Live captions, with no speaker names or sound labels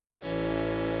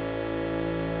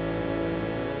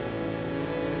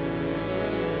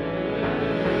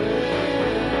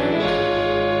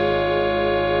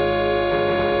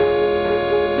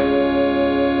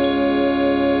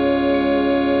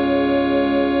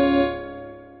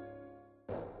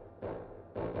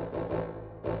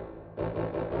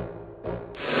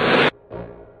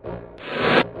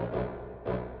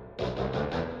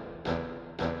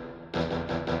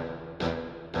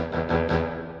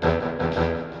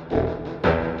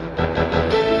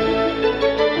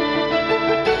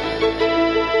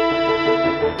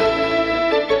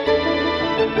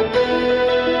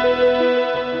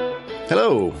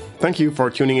thank you for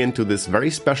tuning in to this very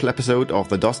special episode of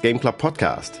the DOS Game Club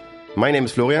podcast. My name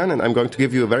is Florian, and I'm going to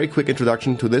give you a very quick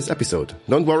introduction to this episode.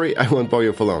 Don't worry, I won't bore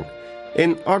you for long.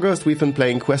 In August, we've been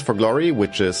playing Quest for Glory,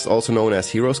 which is also known as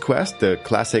Heroes Quest, the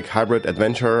classic hybrid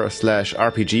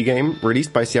adventure/RPG game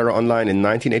released by Sierra Online in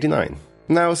 1989.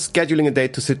 Now, scheduling a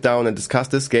date to sit down and discuss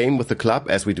this game with the club,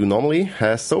 as we do normally,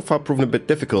 has so far proven a bit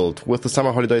difficult, with the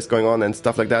summer holidays going on and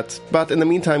stuff like that. But in the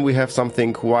meantime, we have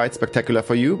something quite spectacular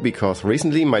for you, because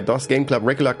recently my DOS Game Club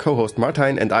regular co-host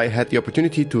Martijn and I had the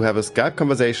opportunity to have a Skype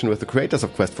conversation with the creators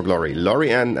of Quest for Glory,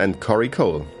 Laurie Ann and Corey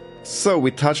Cole. So we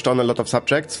touched on a lot of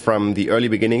subjects, from the early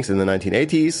beginnings in the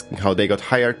 1980s, how they got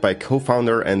hired by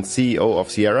co-founder and CEO of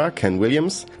Sierra, Ken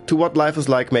Williams, to what life is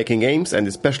like making games and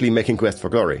especially making Quest for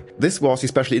Glory. This was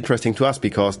especially interesting to us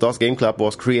because DOS Game Club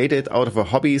was created out of a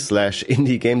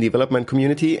hobby/indie game development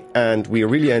community, and we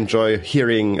really enjoy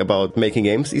hearing about making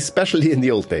games, especially in the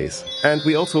old days. And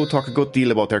we also talk a good deal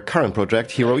about their current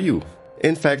project, Hero U.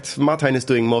 In fact, Martijn is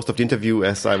doing most of the interview,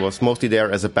 as I was mostly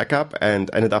there as a backup and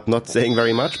ended up not saying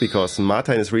very much because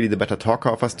Martijn is really the better talker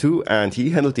of us two, and he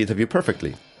handled the interview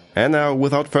perfectly. And now,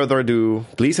 without further ado,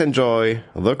 please enjoy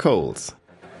The Coles.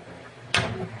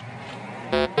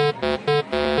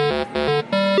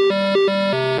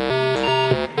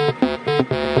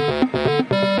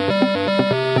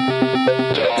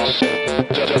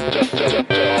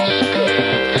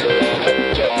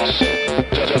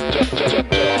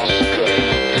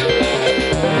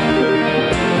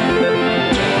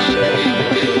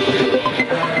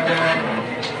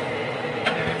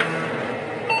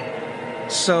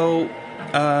 So,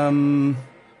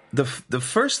 the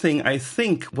first thing I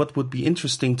think what would be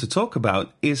interesting to talk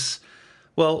about is,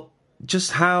 well,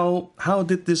 just how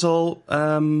did this all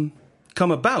come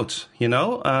about? You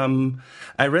know,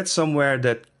 I read somewhere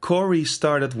that Corey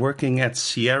started working at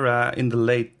Sierra in the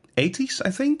late 80s,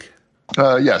 I think.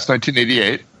 Yes,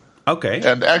 1988. Okay.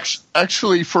 And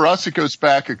actually, for us, it goes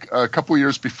back a couple of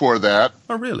years before that.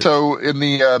 Oh, really? So in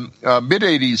the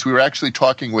mid-'80s, we were actually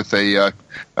talking with a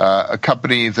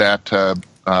company that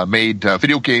made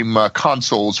video game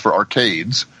consoles for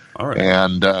arcades. All right.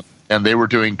 And they were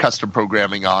doing custom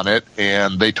programming on it,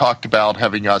 and they talked about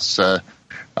having us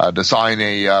design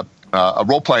a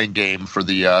role-playing game for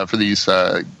these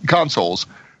consoles.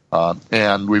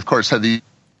 And we, of course, had these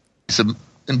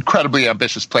incredibly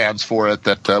ambitious plans for it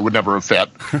that would never have fit.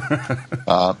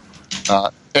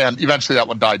 And eventually that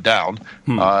one died down.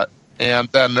 And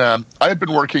then I had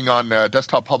been working on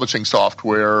desktop publishing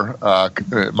software,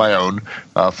 my own,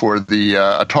 for the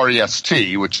Atari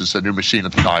ST, which is a new machine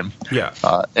at the time. Yeah.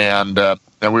 And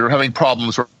we were having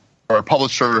problems where our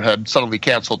publisher had suddenly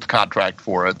canceled the contract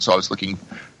for it. So I was looking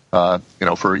for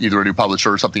either a new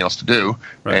publisher or something else to do.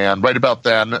 Right. And right about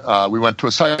then, we went to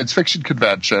a science fiction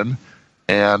convention.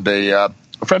 And a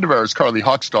friend of ours, Carly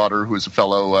Hawksdaughter, who is a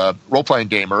fellow role-playing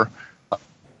gamer,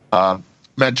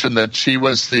 mentioned that she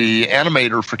was the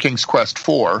animator for King's Quest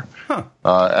IV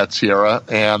at Sierra,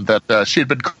 and that she had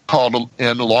been called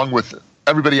in along with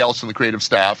everybody else in the creative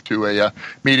staff to a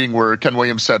meeting where Ken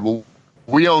Williams said, well,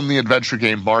 we own the adventure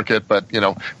game market, but,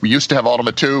 we used to have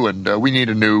Ultima 2, and we need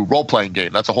a new role-playing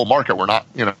game. That's a whole market we're not,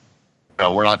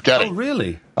 we're not getting. Oh,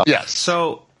 really? Yes.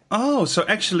 So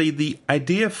actually the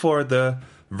idea for the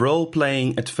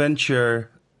role-playing adventure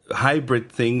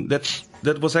hybrid thing, that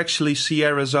was actually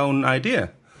Sierra's own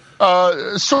idea.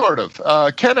 Sort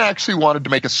of. Ken actually wanted to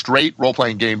make a straight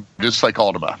role-playing game just like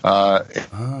Ultima.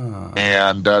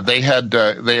 And they had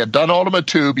done Ultima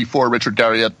 2 before Richard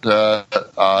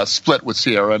Garriott split with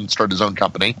Sierra and started his own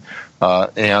company.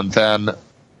 And then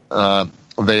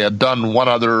they had done one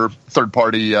other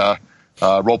third-party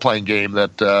role-playing game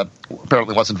that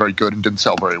apparently wasn't very good and didn't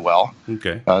sell very well.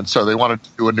 Okay. And so they wanted to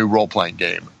do a new role-playing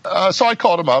game. So I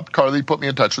called him up. Carly put me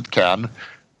in touch with Ken.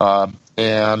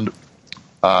 And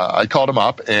I called him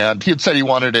up, and he had said he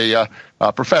wanted a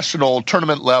professional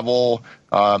tournament-level,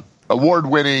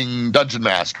 award-winning dungeon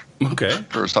master. Okay.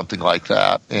 Or something like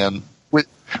that. And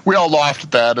we all laughed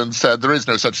at that and said there is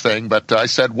no such thing. But I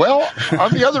said, well,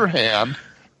 on the other hand,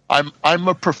 I'm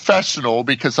a professional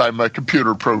because I'm a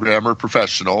computer programmer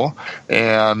professional,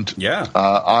 and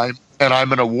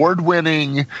I'm an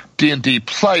award-winning D&D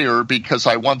player because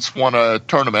I once won a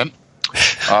tournament,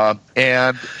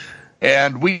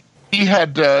 and we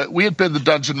had been the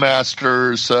dungeon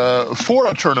masters for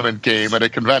a tournament game at a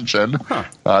convention.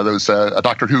 There was a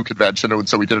Doctor Who convention, and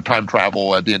so we did a time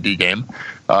travel D&D game.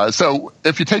 So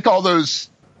if you take all those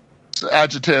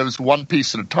adjectives one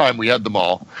piece at a time, we had them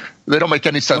all. They don't make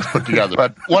any sense put together,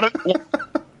 but one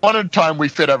at a time we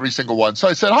fit every single one. So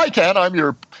I said, "Hi, Ken. I'm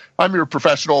your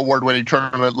professional award-winning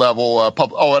tournament level."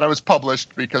 And I was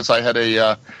published because I had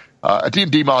a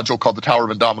D&D module called The Tower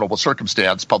of Indomitable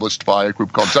Circumstance, published by a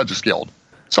group called Judges Guild.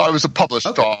 So I was a published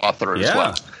author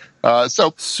as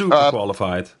well. Super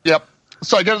qualified. Yep.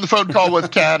 So I get on the phone call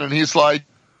with Ken, and he's like,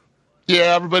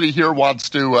 yeah, everybody here wants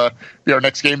to be our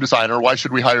next game designer. Why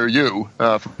should we hire you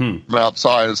from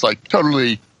outside? It's like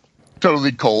totally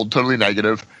cold, totally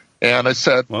negative. And I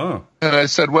said, well,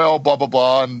 blah, blah,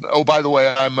 blah. And, oh, by the way,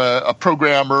 I'm a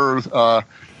programmer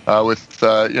with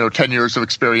 10 years of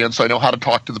experience. So I know how to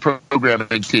talk to the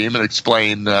programming team and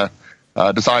explain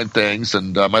design things.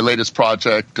 And my latest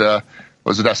project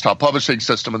was a desktop publishing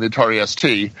system in the Atari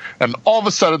ST. And all of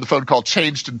a sudden, the phone call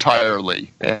changed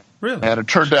entirely. Really? And it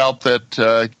turned out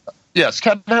that, yes,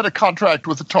 Ken had a contract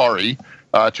with Atari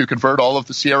to convert all of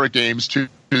the Sierra games to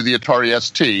the Atari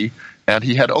ST. And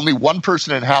he had only one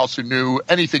person in-house who knew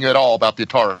anything at all about the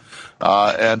Atari,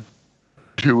 and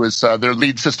who was their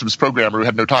lead systems programmer who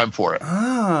had no time for it.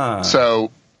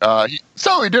 So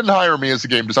he didn't hire me as a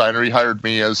game designer. He hired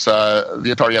me as the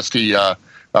Atari ST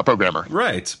programmer.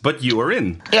 Right, but you were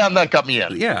in. Yeah, and that got me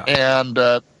in. Yeah.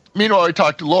 And meanwhile, I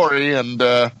talked to Laurie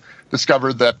and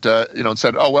discovered that, and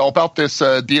said, oh, well, about this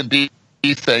D&D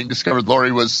thing, discovered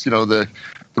Laurie was,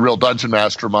 the real dungeon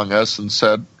master among us, and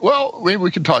said, well,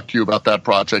 we can talk to you about that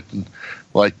project. And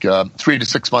 3 to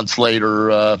 6 months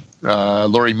later,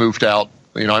 Laurie moved out.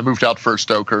 I moved out first,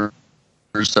 Oakers,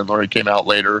 and Laurie came out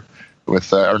later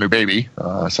with our new baby.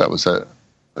 So that was a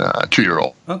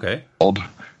 2-year-old. Okay. So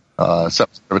that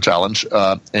was a challenge.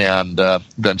 And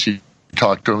then she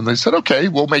talked to him, and they said, okay,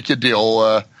 we'll make you a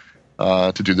deal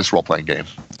to do this role-playing game.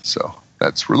 So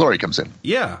that's where Laurie comes in.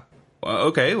 Yeah.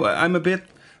 Okay. Well,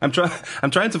 I'm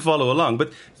trying to follow along,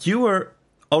 but you were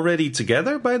already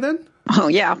together by then? Oh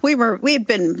yeah, we had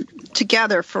been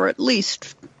together for at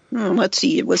least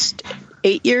it was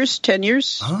 8 years, 10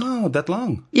 years. Oh, that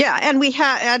long. Yeah, and we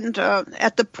had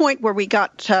at the point where we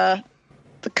got the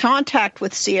contact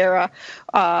with Sierra,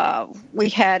 we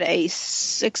had a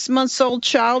 6-month-old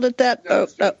child at that.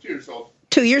 2 years old.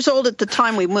 2 years old at the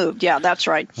time we moved. Yeah, that's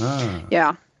right.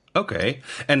 Yeah. Okay,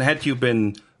 and had you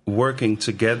been working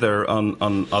together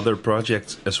on other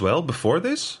projects as well before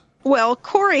this? Well,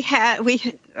 Corey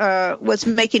was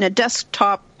making a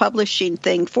desktop publishing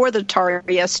thing for the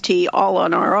Atari ST all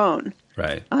on our own.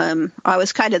 Right. I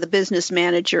was kind of the business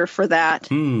manager for that.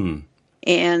 And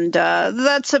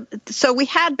so we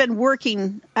had been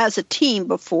working as a team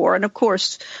before, and of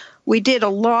course we did a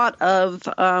lot of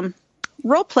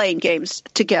role-playing games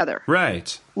together.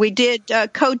 Right. We did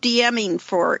co-DMing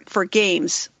for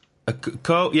games.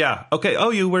 Yeah. Okay.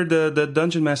 Oh, you were the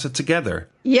dungeon master together.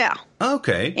 Yeah.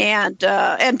 Okay. And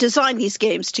designed these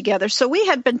games together. So we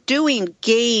had been doing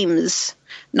games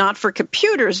not for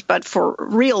computers, but for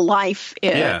real life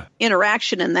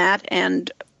interaction in that,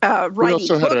 and writing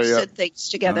books and things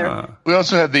together. We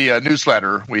also had the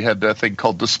newsletter. We had a thing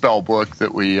called the Spell Book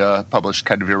that we published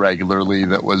kind of irregularly.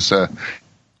 That was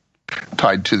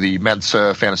tied to the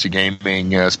Mensa Fantasy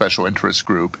Gaming Special Interest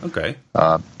Group. Okay.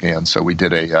 And so we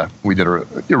did a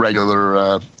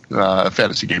irregular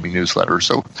fantasy gaming newsletter.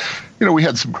 So, we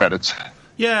had some credits.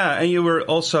 Yeah, and you were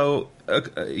also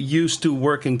used to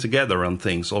working together on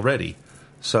things already.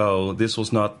 So this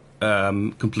was not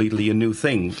completely a new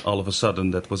thing all of a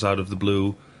sudden that was out of the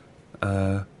blue.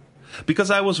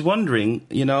 Because I was wondering,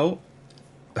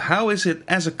 how is it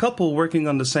as a couple working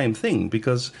on the same thing?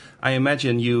 Because I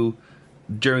imagine you,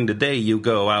 during the day, you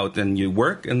go out and you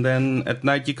work, and then at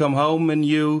night you come home and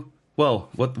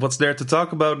what's there to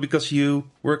talk about because you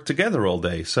work together all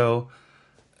day? So,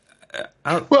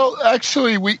 well,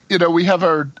 actually, we have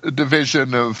our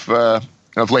division of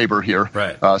labor here.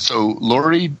 Right. So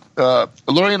Laurie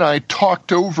and I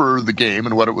talked over the game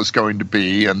and what it was going to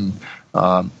be, and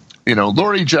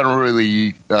Laurie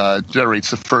generally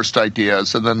generates the first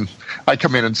ideas, and then I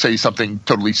come in and say something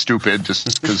totally stupid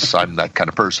just because I'm that kind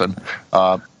of person.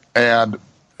 And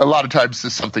a lot of times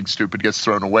something stupid gets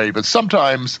thrown away, but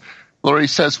sometimes Laurie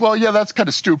says, well, yeah, that's kind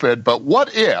of stupid, but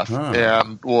what if?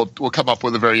 And we'll come up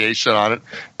with a variation on it.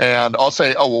 And I'll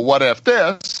say, oh, well, what if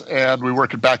this? And we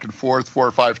work it back and forth 4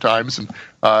 or 5 times, and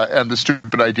the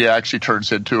stupid idea actually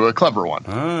turns into a clever one.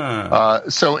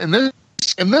 So in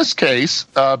this case,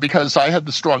 because I had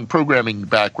the strong programming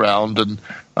background and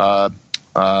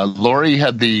Laurie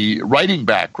had the writing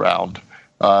background,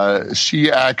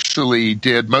 she actually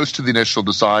did most of the initial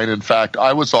design. In fact,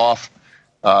 I was off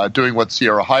doing what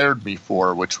Sierra hired me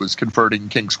for, which was converting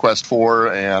King's Quest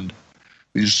IV and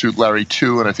Leisure Suit Larry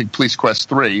 2 and I think Police Quest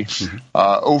 3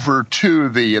 over to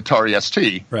the Atari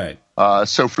ST. Right.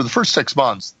 So for the first 6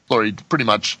 months, Laurie pretty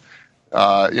much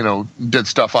did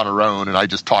stuff on her own, and I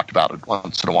just talked about it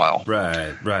once in a while.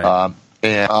 Right.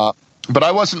 but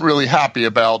I wasn't really happy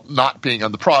about not being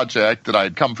on the project that I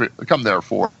had come there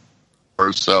for.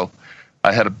 So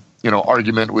I had a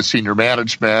argument with senior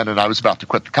management, and I was about to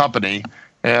quit the company.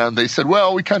 And they said,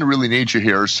 "Well, we kind of really need you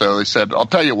here." So they said, "I'll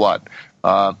tell you what,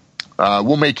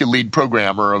 we'll make you lead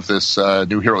programmer of this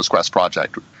new Heroes Quest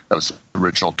project." That was the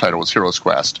original title, was Heroes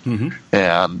Quest,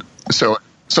 and so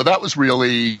that was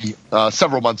really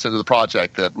several months into the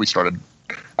project that we started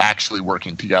actually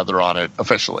working together on it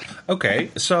officially. Okay,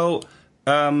 so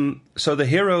the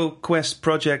Hero Quest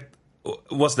project,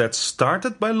 was that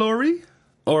started by Laurie?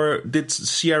 Or did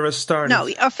Sierra start? No,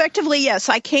 effectively, yes.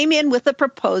 I came in with a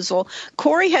proposal.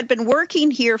 Corey had been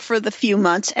working here for the few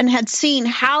months and had seen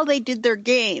how they did their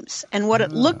games and what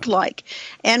it looked like.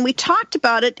 And we talked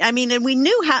about it. I mean, and we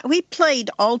knew how we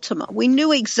played Ultima. We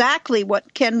knew exactly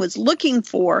what Ken was looking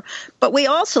for, but we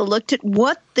also looked at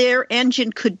what their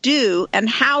engine could do and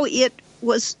how it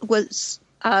was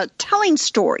telling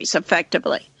stories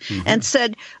effectively, and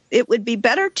said it would be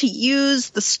better to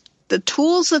use the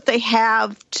tools that they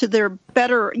have to their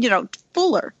better,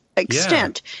 fuller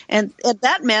extent. Yeah. And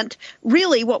that meant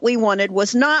really what we wanted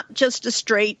was not just a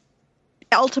straight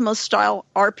Ultima-style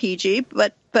RPG,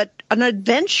 but an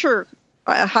adventure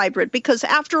hybrid. Because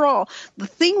after all, the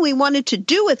thing we wanted to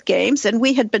do with games, and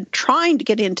we had been trying to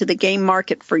get into the game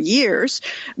market for years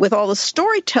with all the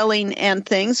storytelling and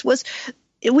things, was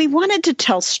we wanted to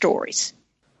tell stories.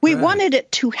 We wanted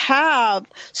it to have,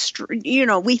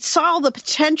 we saw the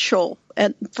potential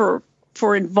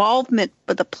for involvement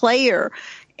by the player.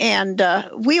 And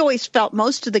we always felt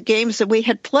most of the games that we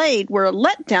had played were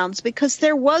letdowns because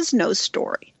there was no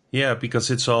story. Yeah,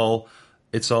 because it's all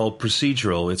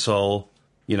procedural. It's all,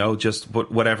 just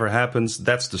whatever happens,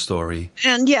 that's the story.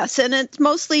 And yes, and it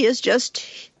mostly is just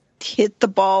hit the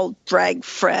ball, drag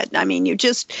Fred. I mean, you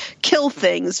just kill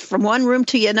things from one room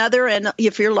to another, and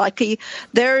if you're lucky,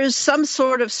 there's some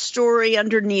sort of story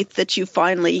underneath that you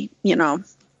finally,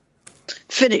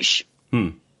 finish.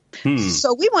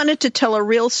 So we wanted to tell a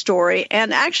real story,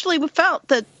 and actually we felt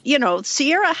that,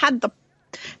 Sierra had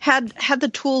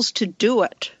the tools to do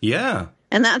it. Yeah.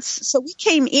 And so we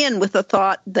came in with the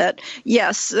thought that,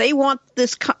 yes, they want an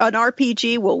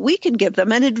RPG. Well, we can give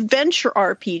them an adventure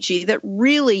RPG that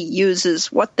really uses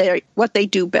what they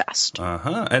do best.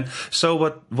 And so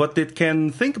what did Ken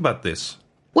think about this?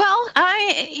 Well,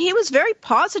 he was very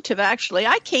positive, actually.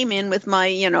 I came in with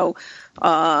my,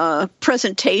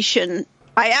 presentation.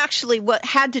 I actually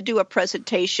had to do a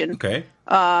presentation. Okay.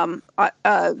 I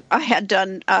had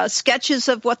done sketches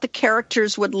of what the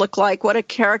characters would look like, what a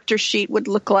character sheet would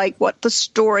look like, what the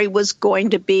story was going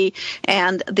to be,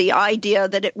 and the idea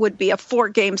that it would be a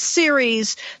 4-game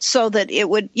series so that it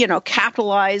would,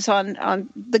 capitalize on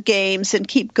the games and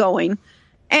keep going.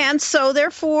 And so,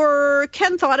 therefore,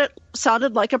 Ken thought it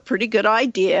sounded like a pretty good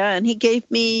idea, and he gave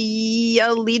me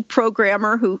a lead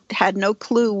programmer who had no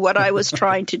clue what I was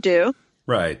trying to do.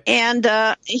 Right. And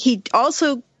he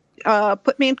also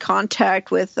put me in contact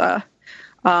with Bob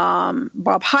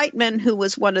Heitman, who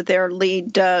was one of their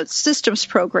lead systems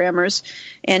programmers,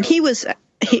 and he was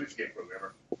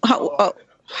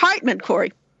Heitman,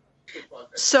 Corey.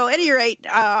 So, at any rate,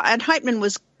 and Heitman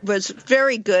was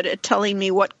very good at telling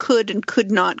me what could and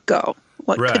could not go,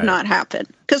 what could not happen.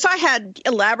 Because I had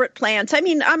elaborate plans. I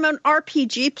mean, I'm an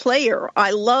RPG player.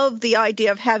 I love the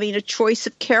idea of having a choice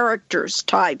of characters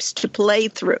types to play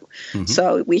through.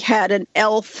 So we had an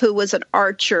elf who was an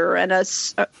archer, and a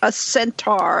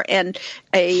centaur, and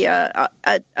a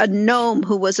gnome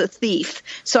who was a thief.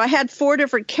 So I had 4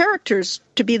 different characters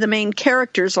to be the main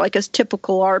characters, like a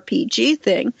typical RPG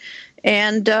thing.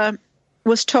 And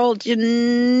was told,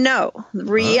 no,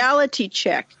 reality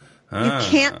check. You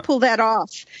can't pull that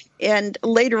off. And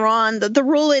later on, the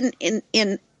rule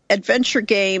in adventure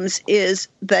games is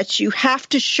that you have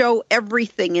to show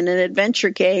everything in an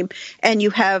adventure game, and you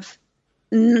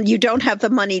don't have the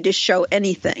money to show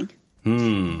anything.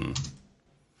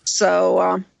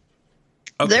 So,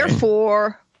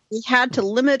 therefore, we had to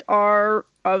limit our,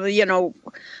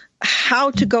 how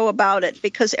to go about it,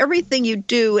 because everything you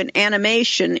do in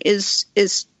animation is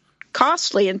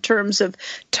costly in terms of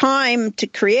time to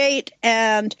create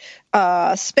and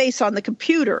space on the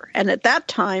computer. And at that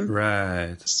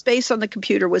time, space on the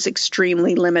computer was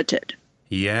extremely limited.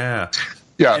 Yeah.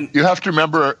 Yeah, you have to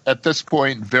remember, at this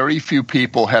point, very few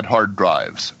people had hard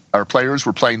drives. Our players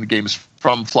were playing the games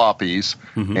from floppies,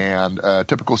 and a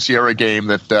typical Sierra game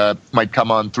that might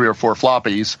come on 3 or 4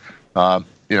 floppies,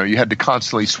 you had to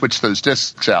constantly switch those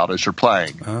disks out as you're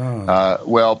playing.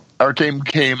 Well, our game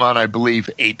came on, I believe,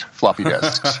 8 floppy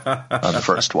disks on the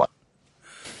first one.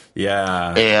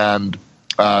 Yeah. And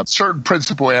certain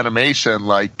principal animation,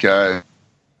 like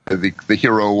the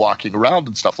hero walking around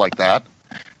and stuff like that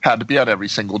had to be on every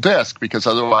single disc, because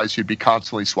otherwise you'd be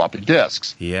constantly swapping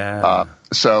discs. Yeah.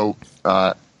 So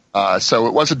it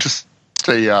wasn't just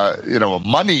a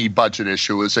money budget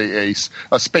issue. It was a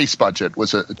space budget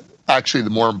was actually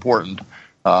the more important,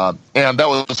 and that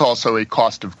was also a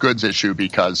cost of goods issue,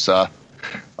 because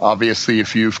obviously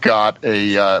if you've got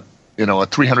a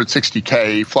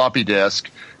 360K floppy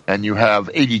disk and you have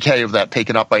 80K of that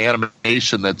taken up by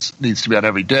animation that needs to be on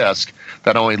every disc,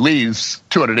 that only leaves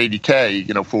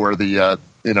 280K, for the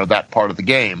that part of the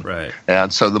game. Right.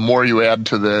 And so the more you add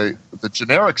to the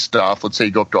generic stuff, let's say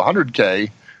you go up to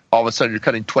 100K, all of a sudden you're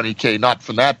cutting 20K not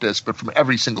from that disc but from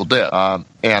every single disc,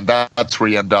 and that's where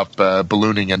you end up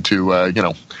ballooning into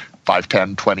 5,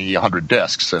 10, 20, 100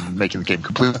 discs and making the game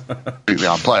completely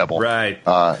unplayable. Right.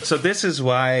 So this is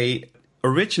why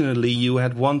originally you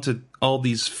had wanted all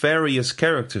these various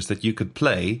characters that you could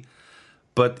play,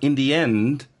 but in the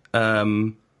end,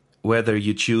 whether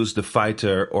you choose the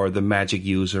fighter or the magic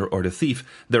user or the thief,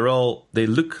 they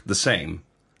look the same,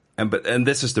 and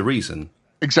this is the reason.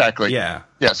 Exactly. Yeah.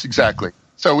 Yes, exactly.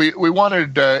 So we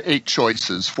wanted 8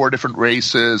 choices, 4 different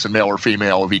races, and male or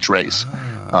female of each race,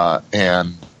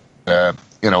 and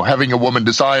having a woman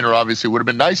designer obviously would have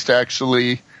been nice to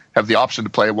actually have the option to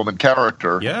play a woman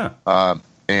character. Yeah.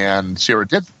 And Sierra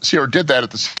did that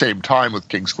at the same time with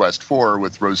King's Quest IV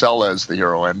with Rosella as the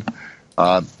heroine.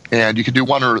 And you could do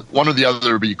one or the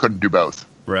other, but you couldn't do both.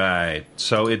 Right.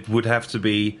 So it would have to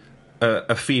be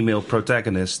a female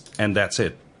protagonist, and that's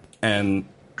it. And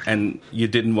you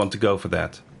didn't want to go for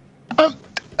that.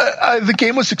 The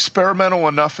game was experimental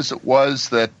enough as it was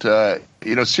that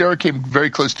Sierra came very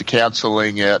close to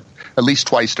canceling it at least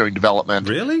twice during development.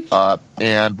 Really?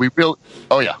 And we we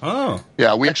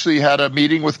actually had a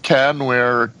meeting with Ken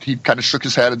where he kind of shook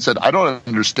his head and said, "I don't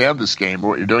understand this game or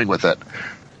what you're doing with it."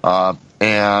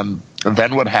 And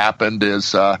then what happened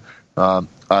is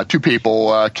 2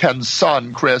 people, Ken's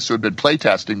son Chris, who had been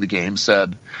playtesting the game,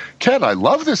 said, "Ken, I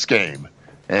love this game."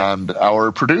 And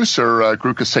our producer,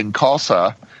 Gruka Singh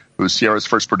Khalsa, who was Sierra's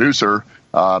first producer,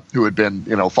 who had been,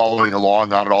 following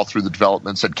along on it all through the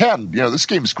development, said, "Ken, this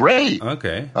game's great.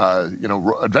 Okay.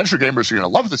 Adventure gamers are going to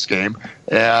love this game."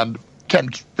 And Ken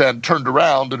then turned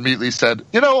around and immediately said,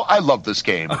 "I love this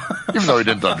game," even though he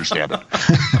didn't understand it.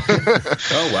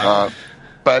 Oh, wow.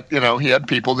 But, he had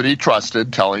people that he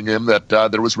trusted telling him that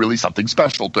there was really something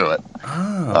special to it.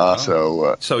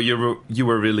 So you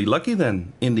were really lucky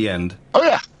then, in the end. Oh,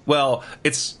 yeah. Well,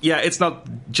 it's not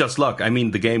just luck. I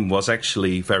mean, the game was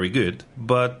actually very good,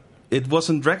 but it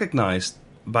wasn't recognized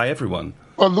by everyone.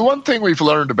 Well, the one thing we've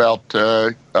learned about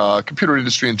computer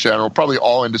industry in general, probably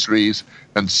all industries,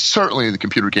 and certainly the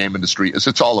computer game industry, is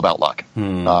it's all about luck.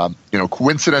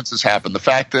 Coincidences happen. The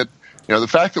fact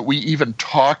that we even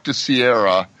talked to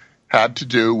Sierra had to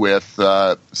do with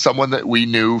someone that we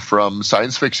knew from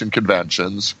science fiction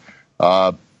conventions,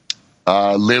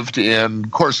 lived in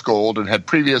Corsgold, and had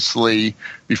previously,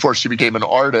 before she became an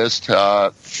artist,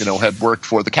 had worked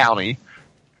for the county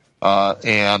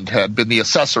and had been the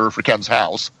assessor for Ken's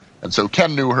house. And so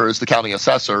Ken knew her as the county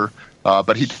assessor,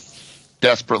 but he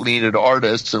desperately needed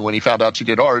artists, and when he found out she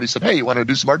did art, he said, "Hey, you want to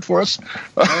do some art for us?"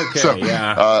 Okay,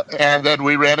 and then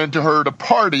we ran into her at a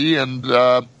party, and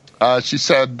she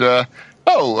said,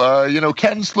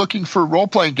 Ken's looking for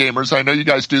role-playing gamers. I know you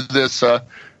guys do this,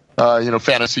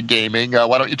 fantasy gaming.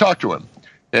 Why don't you talk to him?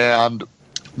 And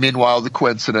meanwhile, the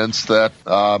coincidence that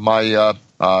my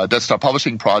desktop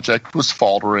publishing project was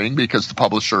faltering because the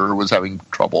publisher was having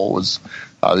trouble. Was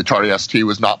the Atari ST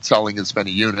was not selling as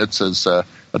many units as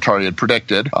Atari had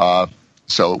predicted,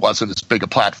 so it wasn't as big a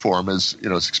platform as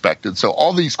as expected. So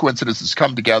all these coincidences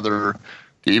come together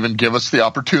to even give us the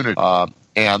opportunity.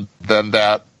 And then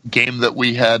that game that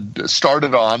we had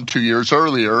started on 2 years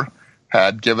earlier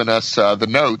had given us the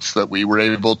notes that we were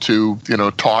able to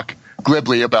talk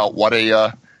glibly about what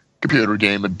a computer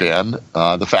game had been.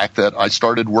 The fact that I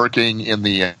started working in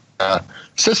the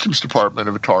systems department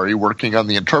of Atari, working on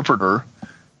the interpreter,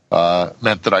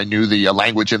 meant that I knew the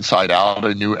language inside out.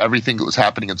 I knew everything that was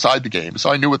happening inside the game, so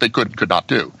I knew what they could and could not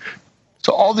do.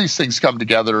 So all these things come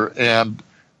together, and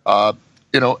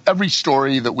every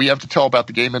story that we have to tell about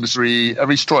the game industry,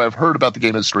 every story I've heard about the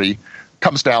game industry,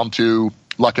 comes down to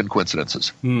luck and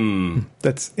coincidences.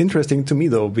 That's interesting to me,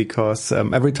 though, because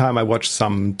every time I watch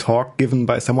some talk given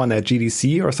by someone at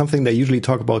GDC or something, they usually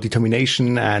talk about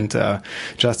determination and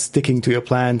just sticking to your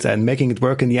plans and making it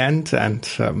work in the end. And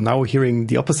now hearing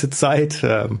the opposite side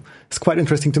is quite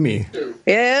interesting to me.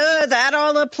 Yeah, that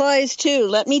all applies too.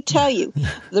 Let me tell you,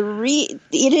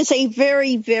 it is a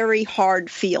very, very hard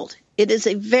field. It is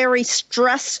a very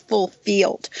stressful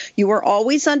field. You are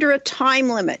always under a time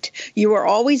limit. You are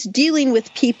always dealing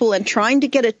with people and trying to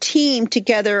get a team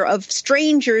together of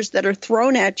strangers that are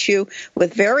thrown at you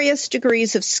with various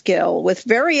degrees of skill, with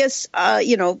various,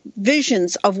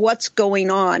 visions of what's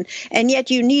going on. And yet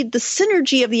you need the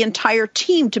synergy of the entire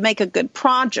team to make a good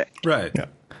project. Right. Yeah.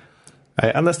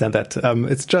 I understand that.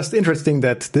 It's just interesting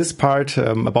that this part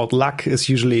about luck is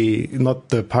usually not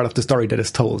the part of the story that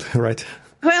is told, right?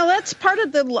 Well, that's part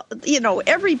of the,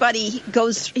 everybody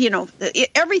goes,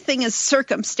 everything is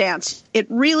circumstance. It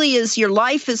really is. Your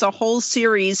life is a whole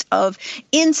series of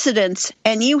incidents,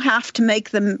 and you have to make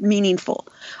them meaningful.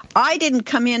 I didn't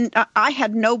come in, I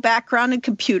had no background in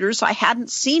computers. I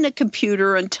hadn't seen a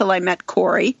computer until I met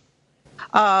Corey.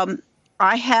 I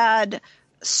had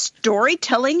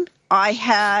storytelling. I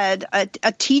had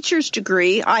a teacher's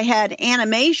degree. I had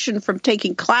animation from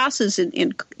taking classes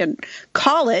in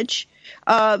college.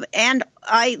 And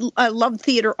I love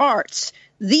theater arts.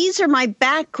 These are my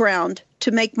background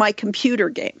to make my computer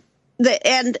game.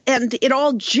 And it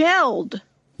all gelled.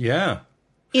 Yeah.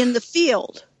 In the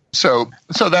field. So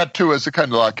that too is a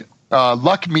kind of luck.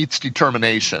 Luck meets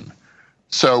determination.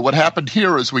 So what happened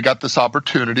here is we got this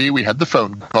opportunity. We had the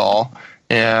phone call,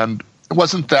 and it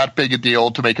wasn't that big a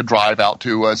deal to make a drive out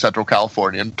to Central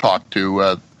California and talk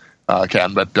to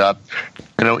Ken. But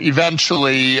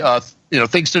eventually,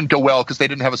 things didn't go well because they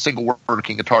didn't have a single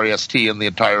working Atari ST in the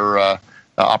entire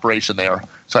operation there.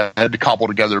 So I had to cobble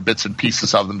together bits and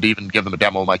pieces of them to even give them a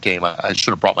demo of my game. I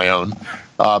should have brought my own.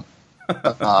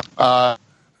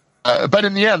 But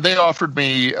in the end, they offered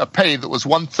me a pay that was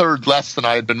 1/3 less than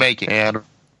I had been making. And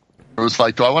it was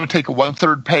like, do I want to take a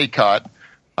 1/3 pay cut?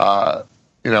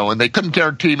 And they couldn't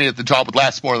guarantee me that the job would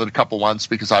last more than a couple months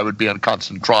because I would be on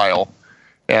constant trial.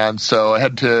 And so I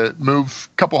had to move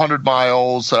a couple 100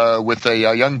 miles with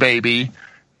a young baby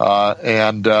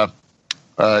and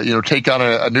take on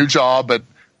a new job, but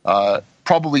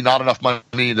probably not enough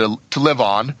money to live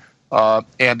on.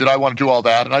 And did I want to do all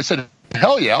that? And I said,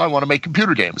 hell yeah, I want to make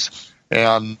computer games.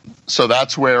 And so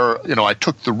that's where, I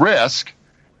took the risk,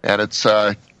 and it's,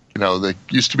 they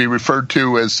used to be referred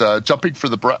to as jumping for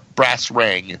the brass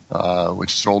ring,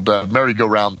 which is an old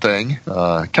merry-go-round thing,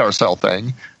 carousel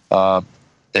thing.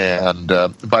 And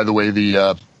by the way,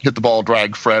 the hit the ball,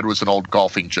 drag Fred was an old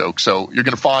golfing joke. So you're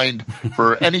going to find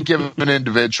for any given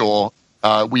individual,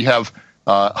 we have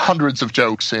hundreds of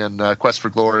jokes in Quest for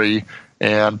Glory,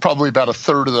 and probably about a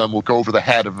third of them will go over the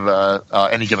head of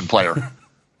any given player.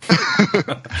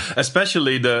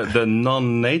 Especially the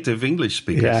non-native English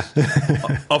speakers,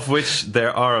 of which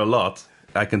there are a lot,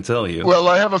 I can tell you. Well,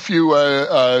 I have a few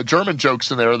German jokes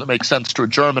in there that make sense to a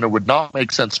German and would not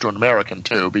make sense to an American,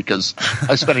 too, because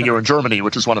I spent a year in Germany,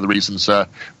 which is one of the reasons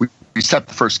we set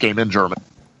the first game in German.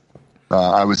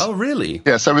 Oh, really?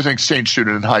 Yes, I was an exchange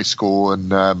student in high school, and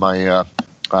my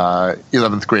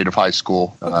 11th grade of high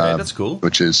school. Okay, that's cool.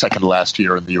 Which is second to last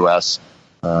year in the U.S.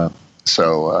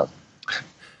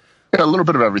 A little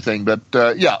bit of everything. But,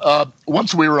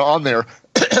 once we were on there,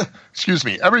 excuse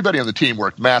me, everybody on the team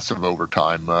worked massive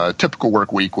overtime. Typical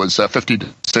work week was a 50 to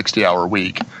 60-hour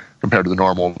week compared to the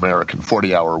normal American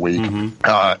 40-hour week.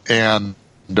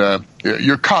 Mm-hmm.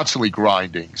 You're constantly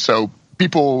grinding. So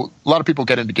a lot of people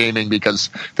get into gaming because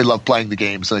they love playing the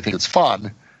games and they think it's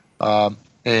fun.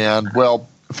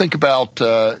 Think about,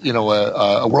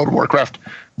 a World of Warcraft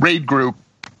raid group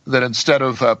that instead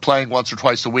of playing once or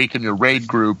twice a week in your raid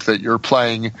group, that you're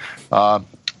playing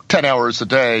 10 hours a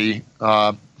day,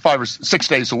 5 or 6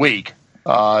 days a week,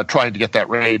 trying to get that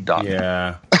raid done.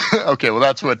 Yeah. Okay, well,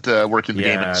 that's what working in the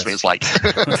game industry is like.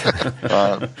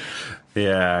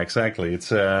 Yeah, exactly.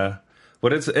 It's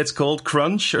it's called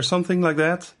crunch or something like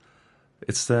that.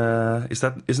 Isn't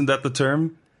that the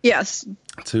term? Yes.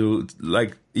 To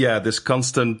this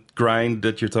constant grind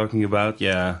that you're talking about.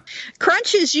 Yeah.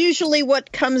 Crunch is usually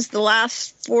what comes the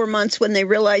last 4 months when they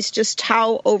realize just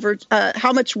how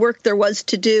much work there was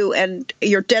to do, and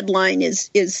your deadline is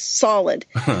solid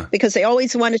because they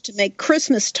always wanted to make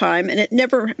Christmas time, and it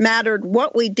never mattered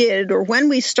what we did or when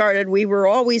we started. We were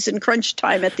always in crunch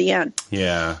time at the end.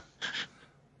 Yeah.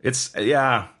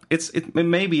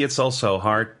 Maybe it's also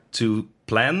hard to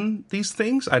plan these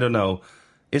things. I don't know.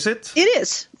 Is it? It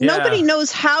is. Yeah. Nobody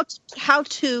knows how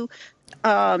to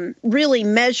really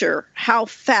measure how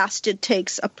fast it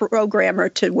takes a programmer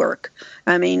to work.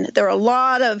 I mean, there are a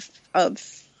lot of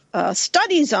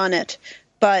studies on it,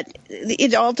 but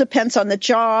it all depends on the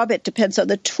job. It depends on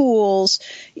the tools.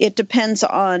 It depends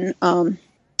on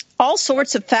all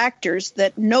sorts of factors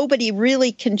that nobody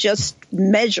really can just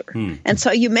measure. And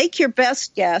so you make your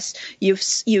best guess, you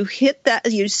hit that,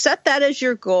 you set that as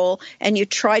your goal, and you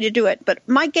try to do it. But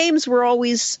my games were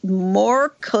always more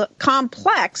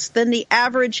complex than the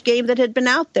average game that had been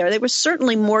out there. They were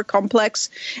certainly more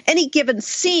complex. Any given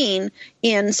scene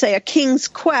in, say, a King's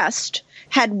Quest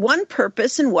had one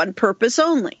purpose and one purpose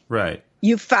only. Right.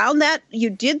 You found that,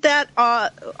 you did that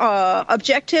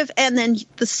objective, and then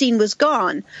the scene was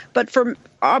gone. But for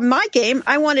my game,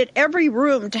 I wanted every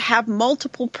room to have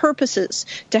multiple purposes,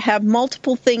 to have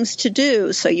multiple things to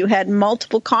do. So you had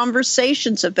multiple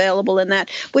conversations available in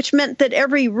that, which meant that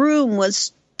every room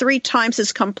was 3 times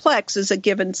as complex as a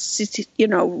given,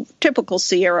 typical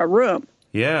Sierra room.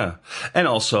 Yeah. And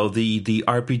also the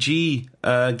RPG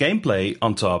gameplay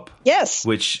on top. Yes.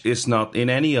 Which is not in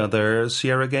any other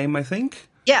Sierra game, I think.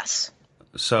 Yes.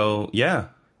 So, yeah.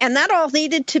 And that all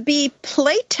needed to be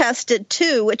play tested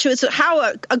too, which was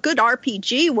how a good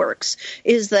RPG works,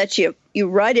 is that you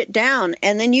write it down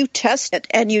and then you test it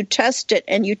and you test it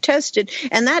and you test it.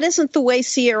 And that isn't the way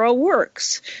Sierra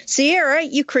works. Sierra,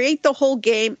 you create the whole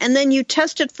game and then you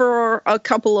test it for a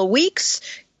couple of weeks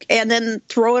and then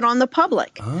throw it on the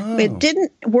public. Oh. It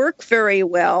didn't work very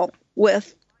well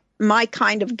with my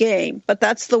kind of game, but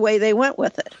that's the way they went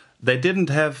with it. They didn't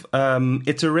have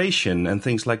iteration and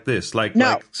things like this? They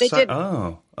didn't.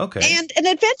 Oh, okay. And an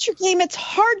adventure game, it's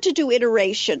hard to do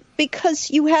iteration because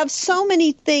you have so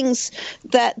many things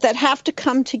that have to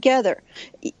come together.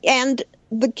 And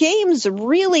the games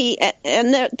really,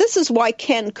 and this is why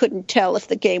Ken couldn't tell if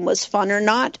the game was fun or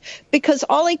not, because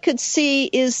all he could see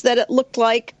is that it looked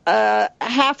like a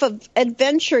half of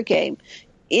adventure game.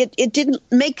 It didn't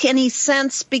make any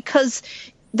sense because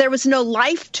there was no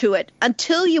life to it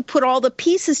until you put all the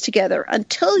pieces together,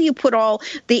 until you put all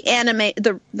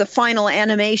the final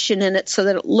animation in it so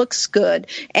that it looks good,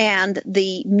 and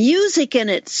the music in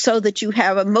it so that you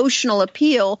have emotional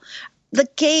appeal. The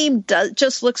game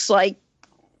just looks like,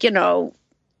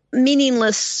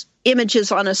 meaningless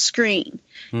images on a screen.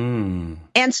 And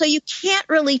so you can't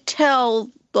really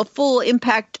tell the full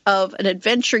impact of an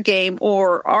adventure game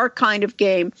or our kind of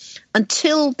game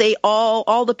until they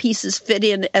all the pieces fit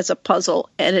in as a puzzle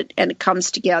and it comes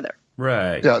together.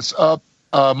 Right. Yes.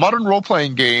 Modern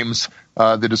role-playing games,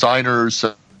 the designers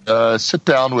sit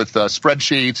down with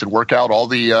spreadsheets and work out all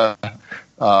the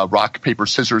rock, paper,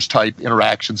 scissors type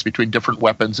interactions between different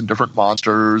weapons and different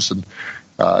monsters, and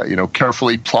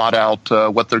carefully plot out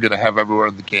what they're going to have everywhere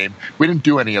in the game. We didn't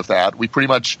do any of that. We pretty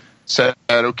much said,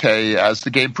 okay, as the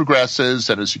game progresses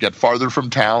and as you get farther from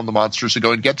town, the monsters are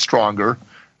going to get stronger,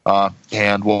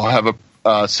 and we'll have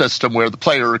a system where the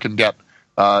player can get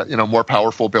more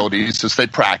powerful abilities as they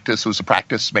practice. It was a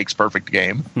practice makes perfect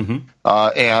game.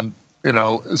 And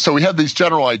so we had these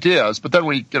general ideas, but then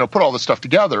we put all this stuff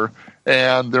together,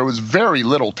 and there was very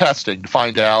little testing to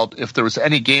find out if there was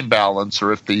any game balance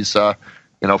or if these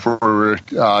if we were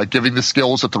giving the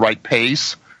skills at the right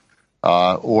pace,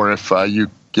 or if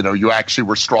you actually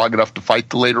were strong enough to fight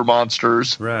the later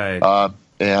monsters. Right.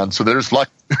 And so there's luck,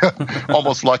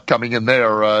 almost luck coming in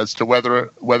there as to whether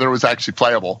it was actually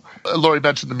playable. Laurie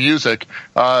mentioned the music.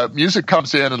 Music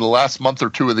comes in the last month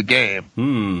or two of the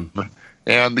game.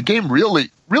 And the game really,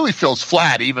 really feels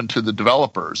flat even to the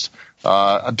developers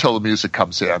until the music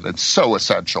comes in. It's so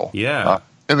essential. Yeah.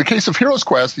 In the case of Heroes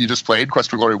Quest that you just played, Quest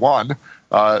for Glory 1,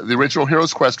 the original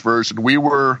Heroes Quest version, we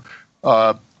were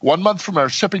 1 month from our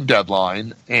shipping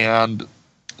deadline, and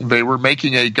they were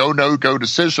making a go-no-go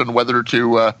decision whether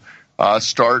to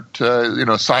start,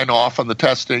 sign off on the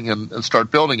testing and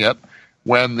start building it,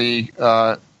 when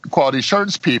the quality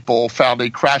assurance people found a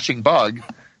crashing bug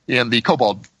in the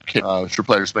Cobalt kit, sure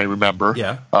players may remember.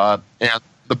 Yeah. And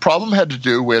the problem had to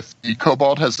do with the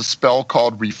Cobalt has a spell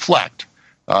called Reflect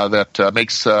that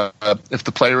makes, if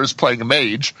the player is playing a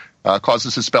mage,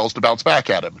 causes his spells to bounce back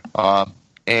at him.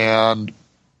 And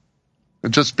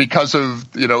just because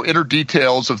of inner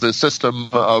details of the system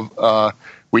of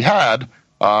we had,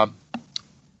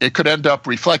 it could end up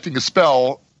reflecting a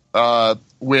spell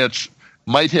which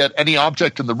might hit any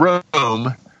object in the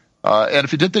room, and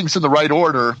if you did things in the right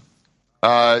order,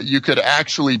 you could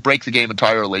actually break the game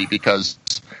entirely because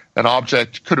an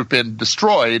object could have been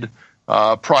destroyed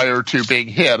prior to being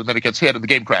hit, and then it gets hit and the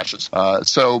game crashes.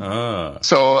 So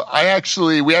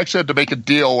we actually had to make a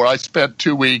deal where I spent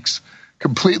 2 weeks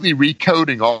completely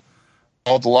recoding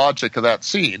all the logic of that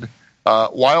scene,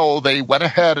 while they went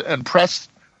ahead and pressed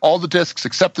all the discs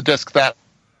except the disc that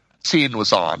scene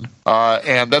was on.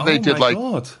 And then they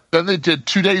did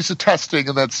 2 days of testing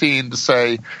in that scene to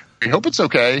say, we hope it's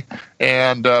okay,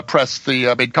 and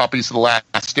made copies of the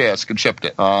last disc and shipped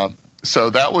it.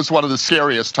 So that was one of the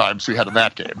scariest times we had in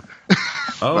that game.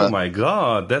 Oh my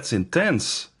God, that's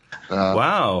intense!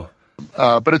 Wow.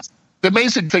 But the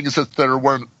amazing thing is that there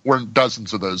weren't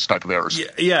dozens of those type of errors.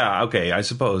 Yeah. Okay, I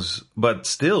suppose, but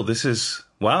still, this is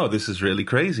really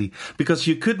crazy because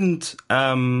you couldn't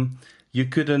patch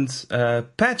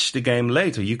the game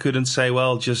later. You couldn't say,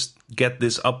 well, just get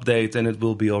this update and it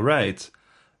will be all right,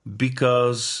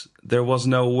 because there was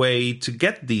no way to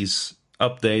get these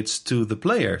updates to the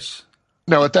players.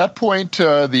 No, at that point,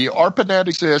 the ARPANET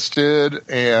existed,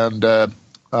 and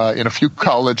in a few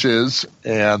colleges,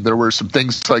 and there were some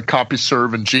things like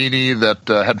CompuServe and Genie that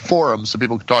had forums so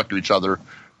people could talk to each other.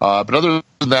 But other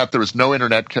than that, there was no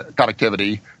internet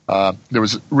connectivity. There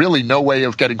was really no way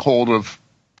of getting hold of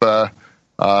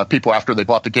people after they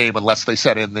bought the game unless they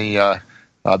sent in the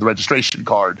registration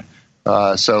card.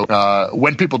 So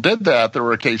when people did that, there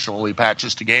were occasionally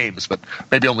patches to games, but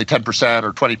maybe only 10%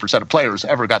 or 20% of players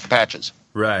ever got the patches.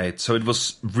 Right. So it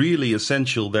was really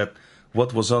essential that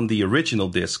what was on the original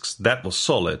discs, that was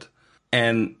solid.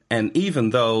 And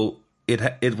even though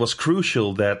it was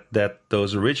crucial that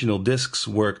those original discs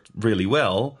worked really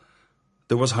well,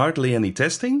 there was hardly any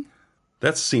testing.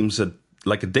 That seems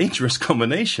like a dangerous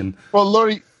combination. Well,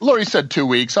 Laurie said 2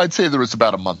 weeks. I'd say there was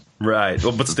about a month. Right.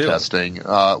 Well, but still. Testing.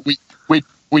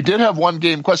 We did have one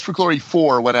game, Quest for Glory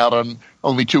 4, went out on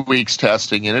only 2 weeks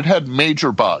testing, and it had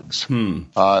major bugs.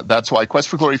 That's why Quest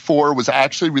for Glory 4 was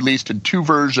actually released in 2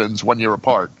 versions 1 year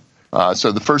apart.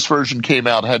 So the first version came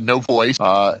out, had no voice,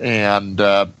 and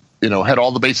had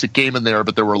all the basic game in there,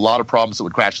 but there were a lot of problems that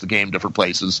would crash the game different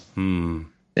places. And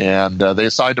they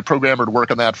assigned a programmer to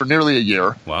work on that for nearly a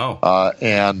year. Wow.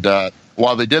 And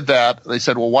while they did that, they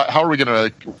said, well, how are we going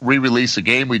to re-release a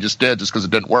game we just did just because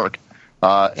it didn't work?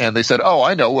 And they said, "Oh,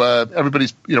 I know.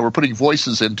 Everybody's, we're putting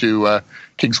voices into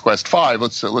King's Quest V.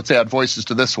 Let's add voices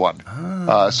to this one."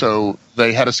 So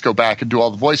they had us go back and do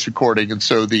all the voice recording. And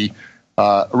so the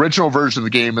original version of the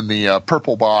game in the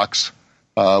purple box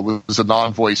was a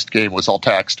non-voiced game, was all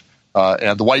text,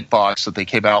 and the white box that they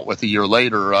came out with a year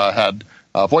later had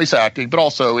voice acting, but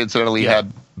also incidentally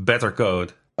had better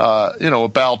code.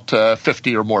 About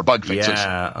 50 or more bug fixes.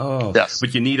 Yeah. Oh, yes.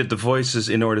 But you needed the voices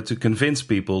in order to convince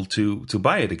people to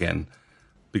buy it again,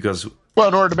 because in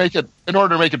order to make it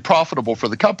profitable for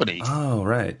the company. Oh,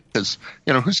 right. Because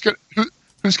who's going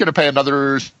to pay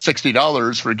another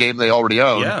 $60 for a game they already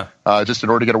own? Yeah. Just in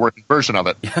order to get a working version of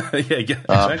it. yeah,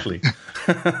 exactly.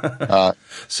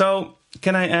 So,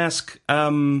 can I ask?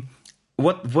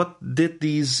 What did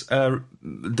these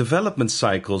development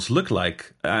cycles look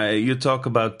like? You talk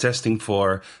about testing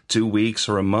for 2 weeks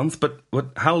or a month, but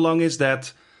how long is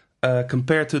that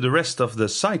compared to the rest of the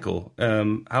cycle?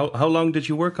 How long did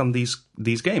you work on these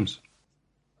games?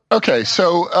 Okay,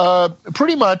 so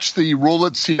pretty much the rule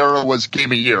at Sierra was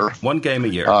game a year. 1 game a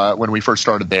year. When we first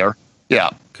started there. Yeah.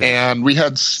 Okay. And we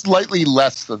had slightly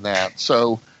less than that.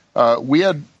 So we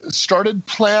had started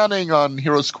planning on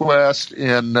Heroes Quest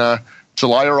in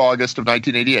July or August of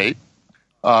 1988,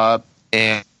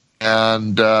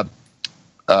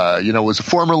 was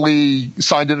formally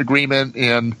signed an agreement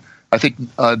in, I think,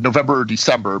 November or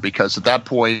December, because at that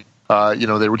point,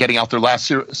 they were getting out their last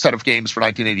set of games for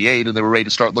 1988, and they were ready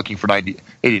to start looking for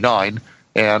 1989.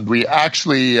 And we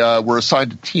actually were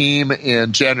assigned a team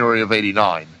in January of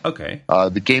 '89. Okay.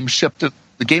 The game shipped in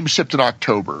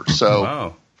October. So.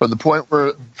 Wow. From the point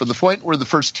where the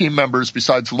first team members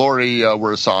besides Laurie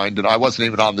were assigned, and I wasn't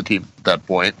even on the team at that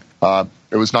point,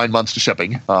 it was 9 months to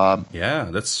shipping. Yeah,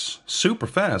 that's super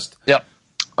fast. Yeah.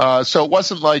 So it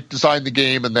wasn't like design the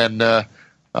game and then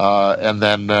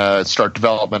start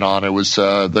development on it. It was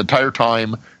the entire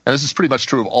time, and this is pretty much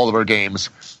true of all of our games,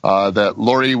 that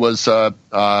Laurie was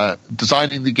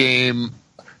designing the game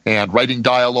and writing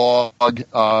dialogue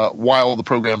while the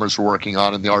programmers were working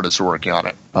on it and the artists were working on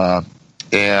it.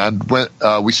 And when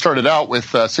we started out with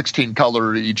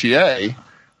 16-color EGA,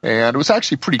 and it was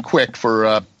actually pretty quick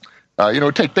for, it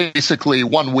would take basically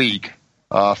 1 week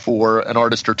for an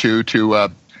artist or two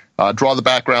to draw the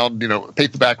background,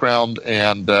 paint the background,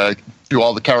 and do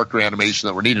all the character animation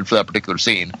that were needed for that particular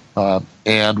scene.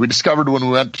 And we discovered when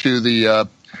we went to the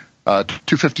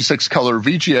 256-color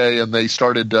VGA, and they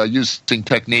started using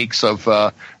techniques of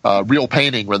real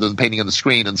painting rather than painting on the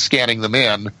screen and scanning them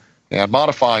in and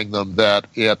modifying them, that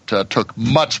it took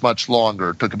much, much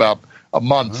longer. It took about a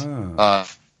month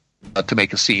to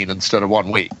make a scene instead of 1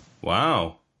 week.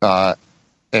 Wow.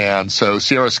 And so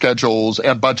Sierra schedules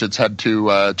and budgets had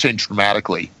to change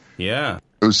dramatically. Yeah.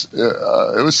 It was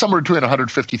somewhere between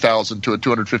 $150,000 to a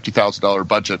 $250,000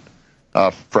 budget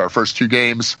for our first 2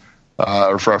 games.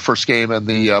 for our first game, and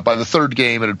by the third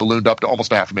game, it had ballooned up to almost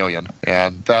 500,000,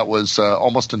 and that was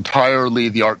almost entirely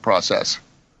the art process.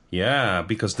 Yeah,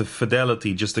 because the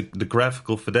fidelity, just the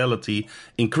graphical fidelity,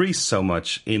 increased so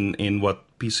much in what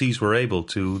PCs were able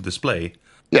to display.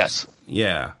 Yes.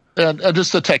 Yeah. And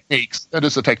just the techniques.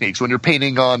 When you're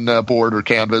painting on board or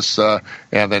canvas,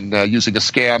 and then using a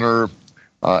scanner,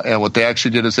 and what they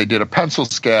actually did is they did a pencil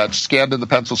sketch, scanned in the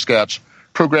pencil sketch.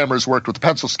 Programmers worked with the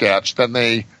pencil sketch. Then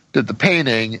they did the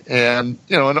painting, and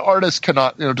an artist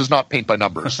does not paint by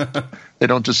numbers. They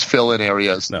don't just fill in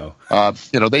areas. No.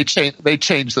 They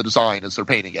change the design as they're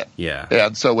painting it. Yeah.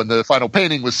 And so when the final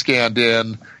painting was scanned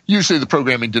in, usually the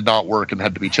programming did not work and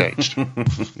had to be changed.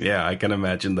 Yeah, I can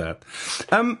imagine that.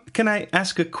 Can I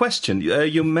ask a question?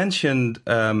 You mentioned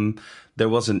there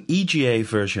was an EGA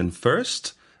version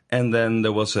first, and then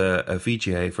there was a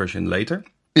VGA version later.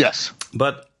 Yes.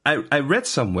 But I read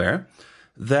somewhere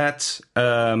that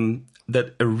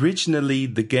that originally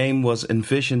the game was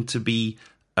envisioned to be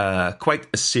quite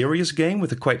a serious game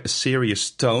with quite a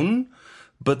serious tone.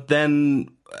 But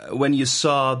then when you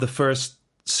saw the first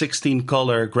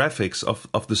 16-color graphics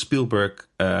of the Spielberg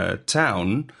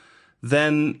town,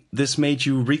 then this made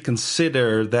you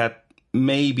reconsider that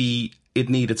maybe it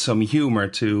needed some humor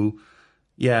to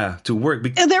work.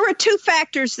 There were two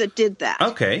factors that did that.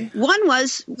 Okay. One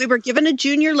was we were given a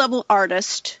junior level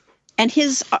artist, and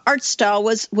his art style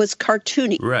was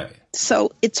cartoony. Right.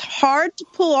 So it's hard to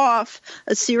pull off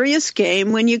a serious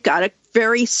game when you got a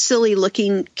very silly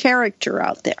looking character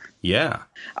out there. Yeah.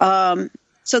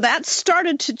 So that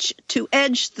started to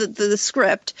edge the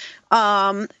script.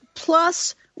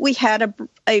 Plus, we had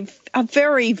a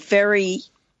very, very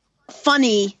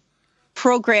funny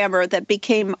programmer that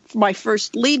became my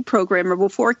first lead programmer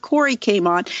before Corey came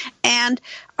on. And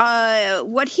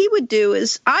what he would do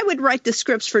is I would write the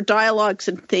scripts for dialogues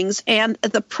and things, and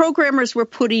the programmers were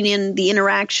putting in the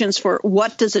interactions for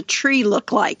what does a tree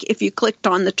look like if you clicked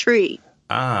on the tree.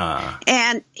 Ah.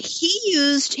 And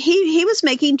he was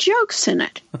making jokes in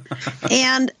it.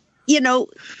 And,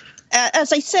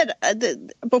 as I said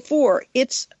before,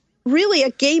 it's really a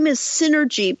game is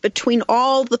synergy between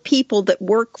all the people that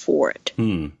work for it.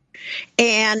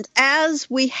 And as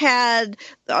we had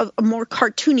a more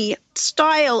cartoony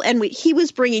style and he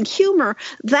was bringing humor,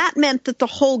 that meant that the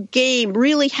whole game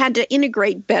really had to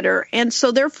integrate better. And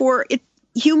so therefore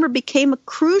humor became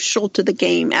crucial to the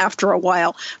game after a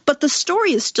while. But the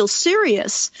story is still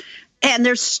serious. And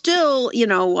there's still,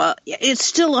 it's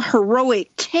still a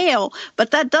heroic tale,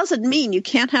 but that doesn't mean you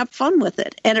can't have fun with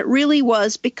it. And it really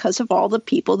was because of all the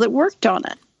people that worked on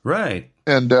it. Right.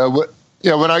 And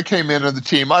when I came into the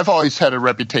team, I've always had a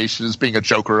reputation as being a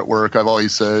joker at work. I've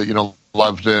always,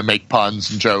 loved to make puns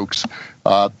and jokes.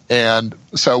 And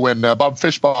so when Bob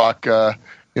Fischbach,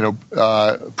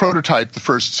 prototyped the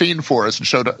first scene for us and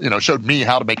showed me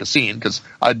how to make a scene because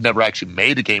I'd never actually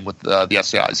made a game with the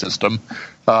SCI system.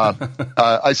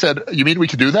 I said, "You mean we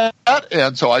could do that?"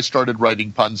 And so I started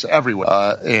writing puns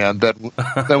everywhere. And then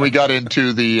we got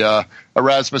into the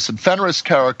Erasmus and Fenris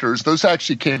characters. Those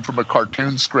actually came from a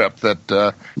cartoon script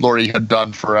that Laurie had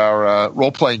done for our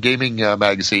role-playing gaming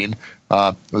magazine,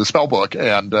 the Spellbook,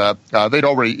 and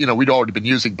we'd already been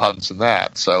using puns in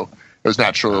that, so it was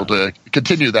natural to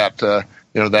continue that,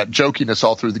 that jokiness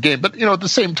all through the game. But, at the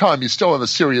same time, you still have a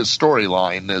serious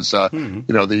storyline.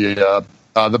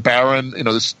 The Baron,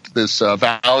 this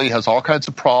valley has all kinds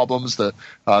of problems. The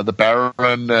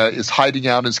Baron is hiding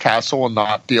out in his castle and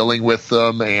not dealing with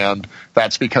them. And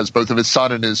that's because both of his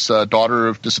son and his daughter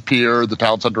have disappeared. The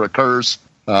town's under a curse.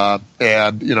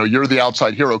 And you're the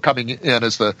outside hero coming in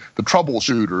as the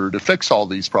troubleshooter to fix all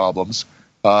these problems.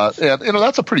 And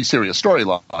that's a pretty serious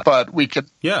storyline, but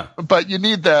but you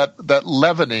need that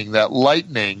leavening, that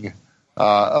lightening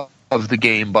of the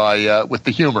game with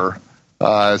the humor,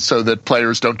 so that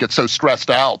players don't get so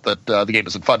stressed out that the game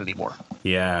isn't fun anymore.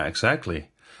 Yeah, exactly.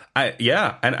 I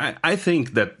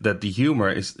think that the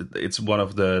humor it's one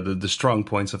of the strong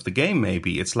points of the game.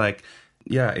 Maybe it's like,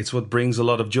 it's what brings a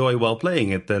lot of joy while playing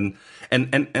it. And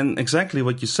exactly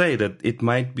what you say, that it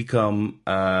might become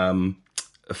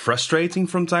frustrating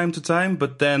from time to time,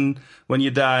 but then when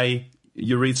you die,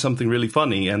 you read something really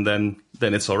funny, and then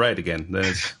it's all right again.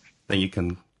 Then you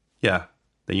can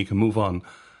move on.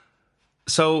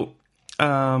 So,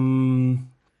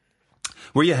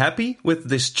 were you happy with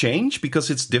this change because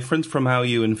it's different from how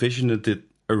you envisioned it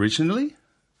originally?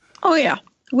 Oh yeah,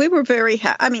 we were very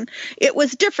happy. I mean, it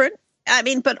was different.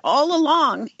 But all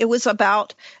along, it was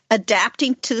about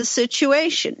adapting to the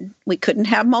situation. We couldn't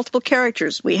have multiple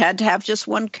characters. We had to have just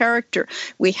one character.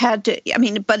 We had to,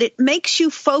 but it makes you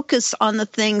focus on the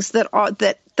things that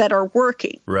that are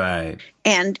working. Right.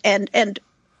 And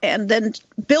then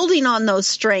building on those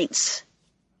strengths.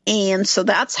 And so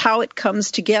that's how it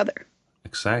comes together.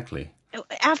 Exactly.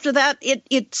 After that,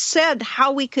 it said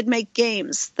how we could make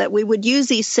games, that we would use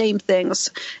these same things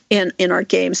in our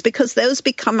games because those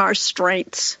become our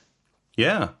strengths.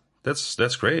 Yeah,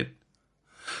 that's great.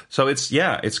 So it's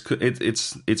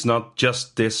not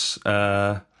just this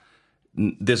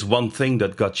this one thing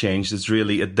that got changed. It's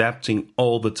really adapting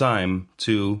all the time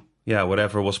to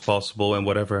whatever was possible and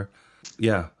whatever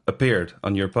appeared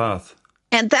on your path.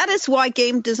 And that is why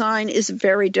game design is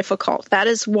very difficult. That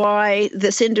is why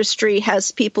this industry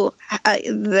has people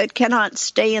that cannot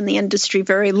stay in the industry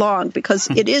very long, because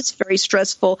it is very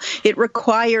stressful. It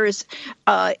requires,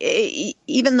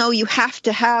 even though you have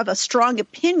to have a strong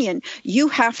opinion, you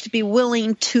have to be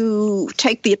willing to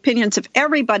take the opinions of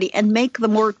everybody and make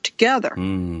them work together.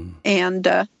 And,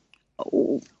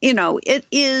 it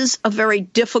is a very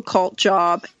difficult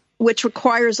job, which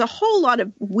requires a whole lot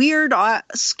of weird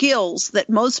skills that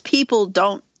most people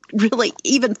don't really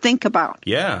even think about.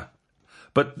 Yeah.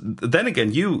 But then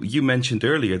again, you mentioned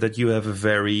earlier that you have a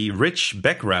very rich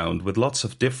background with lots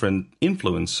of different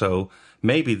influence. So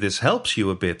maybe this helps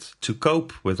you a bit to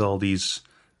cope with all these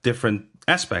different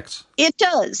aspects. It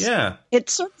does. Yeah. It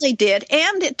certainly did.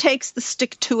 And it takes the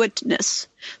stick-to-itness,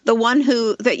 the one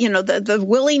the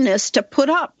willingness to put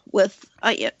up with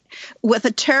a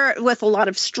lot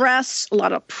of stress, a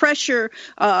lot of pressure.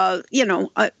 I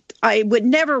would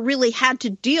never really had to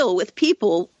deal with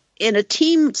people in a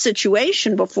team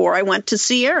situation before I went to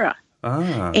Sierra.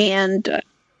 And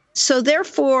so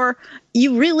therefore,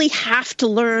 you really have to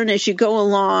learn as you go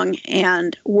along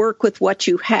and work with what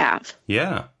you have.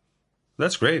 Yeah,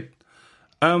 that's great.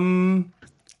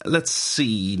 Let's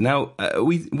see. Now,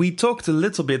 we talked a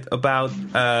little bit about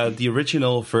the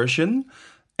original version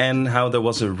and how there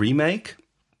was a remake.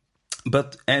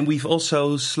 And we've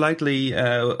also lightly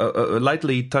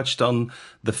touched on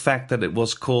the fact that it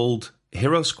was called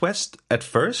Heroes Quest at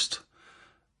first,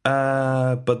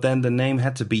 but then the name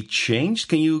had to be changed.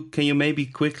 Can you maybe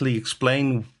quickly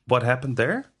explain what happened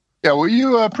there? Yeah, well,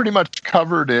 you pretty much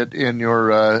covered it in your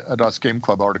DOS Game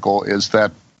Club article. Is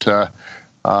that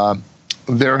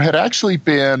there had actually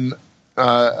been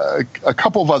a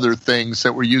couple of other things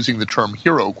that were using the term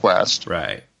Hero Quest,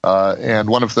 right? And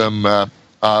one of them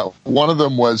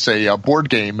was a board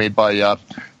game made by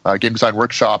Game Design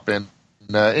Workshop in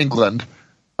England,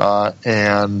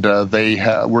 and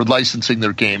they were licensing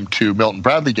their game to Milton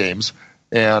Bradley Games.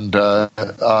 And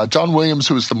John Williams,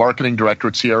 who was the marketing director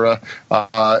at Sierra,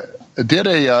 did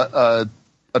a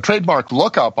trademark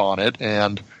lookup on it.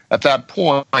 And at that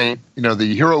point,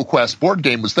 the Hero Quest board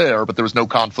game was there, but there was no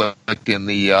conflict in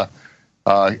the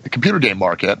computer game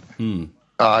market.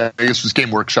 I guess it was Game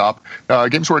Workshop.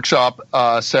 Games Workshop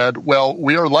said, well,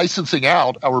 we are licensing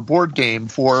out our board game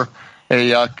for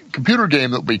a computer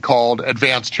game that we called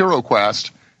Advanced Hero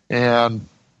Quest, and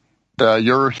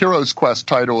your Heroes Quest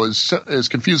title is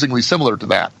confusingly similar to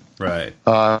that. Right.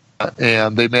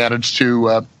 And they managed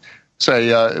to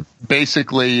say,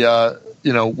 basically,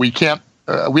 we can't,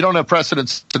 we don't have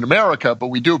precedence in America, but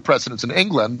we do have precedence in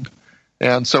England,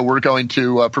 and so we're going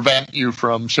to prevent you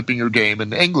from shipping your game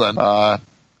in England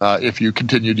if you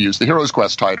continue to use the Heroes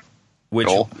Quest title.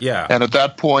 And at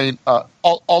that point,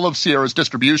 all of Sierra's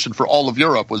distribution for all of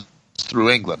Europe was through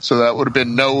England. So that would have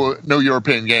been no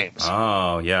European games.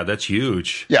 Oh, yeah, that's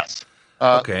huge. Yes.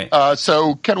 Okay.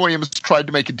 So Ken Williams tried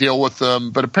to make a deal with them,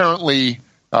 but apparently,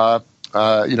 he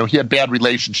had bad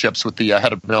relationships with the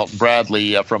head of Milton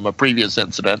Bradley from a previous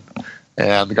incident.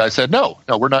 And the guy said, no,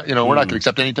 we're not, we're not going to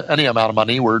accept any amount of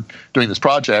money. We're doing this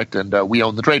project, and we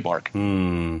own the trademark. So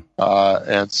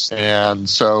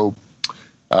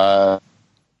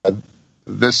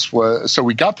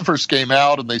we got the first game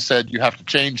out, and they said you have to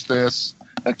change this.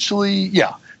 Actually,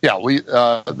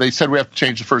 they said we have to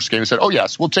change the first game. We said, oh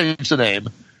yes, we'll change the name,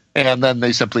 and then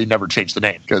they simply never changed the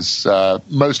name because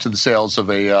most of the sales of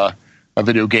a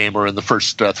video game are in the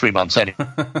first 3 months anyway.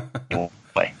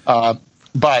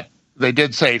 But they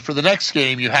did say for the next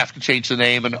game you have to change the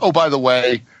name, and oh by the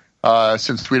way,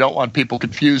 since we don't want people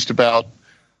confused about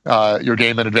your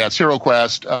game in Advanced Hero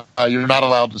Quest, you're not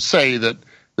allowed to say that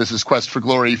this is Quest for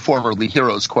Glory, formerly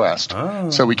Heroes Quest.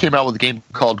 So we came out with a game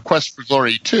called Quest for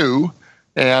Glory 2,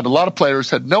 and a lot of players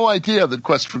had no idea that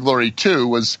Quest for Glory 2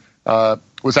 was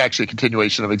actually a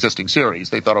continuation of existing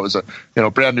series. They thought it was a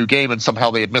brand new game, and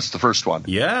somehow they had missed the first one.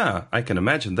 Yeah, I can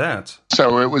imagine that.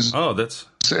 So it was.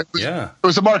 It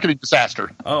was a marketing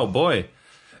disaster. Oh boy,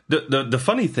 the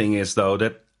funny thing is though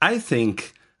that I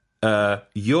think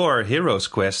your Heroes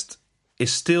Quest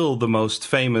is still the most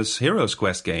famous Heroes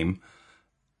Quest game.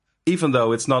 even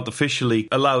though it's not officially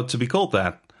allowed to be called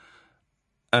that.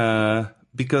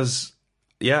 Because,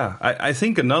 yeah, I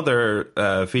think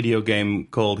another video game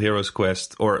called Heroes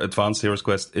Quest or Advanced Heroes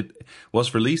Quest, it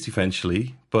was released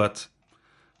eventually, but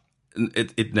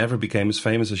it never became as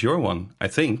famous as your one, I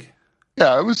think.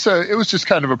 Yeah, it was just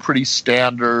kind of a pretty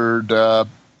standard,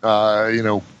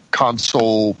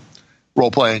 console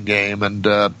role-playing game, and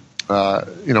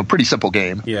pretty simple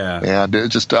game. Yeah, and it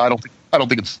just I don't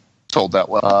think it's sold that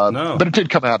well. No, but it did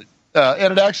come out,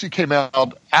 and it actually came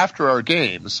out after our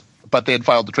games, but they had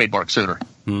filed the trademark sooner.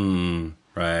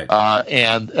 Right.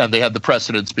 And they had the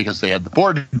precedence because they had the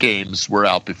board games were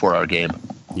out before our game.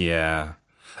 Yeah.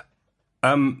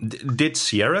 Did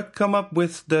Sierra come up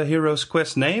with the Heroes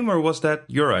Quest name, or was that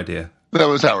your idea? That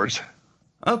was ours.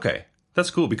 Okay,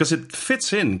 that's cool because it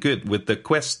fits in good with the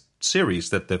Quest series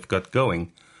that they've got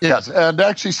going. Yes, and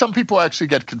actually, some people actually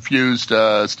get confused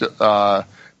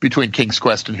between King's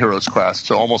Quest and Heroes Quest.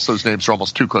 So almost those names are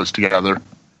almost too close together.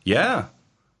 Yeah.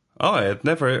 Oh, I had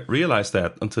never realized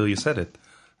that until you said it.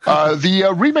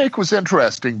 The remake was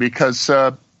interesting because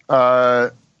it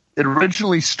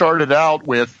originally started out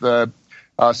with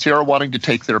Sierra wanting to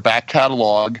take their back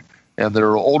catalog and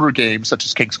their older games, such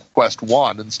as King's Quest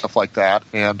 1 and stuff like that,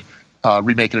 and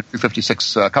remake it in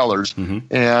 256 colors. Mm-hmm.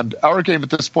 And our game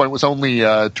at this point was only 2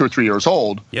 or 3 years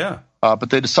old. Yeah. But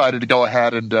they decided to go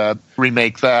ahead and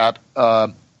remake that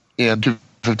in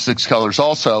 256 colors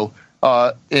also.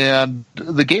 And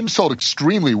the game sold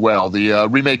extremely well. The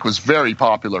remake was very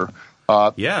popular.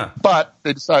 Yeah. But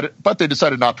they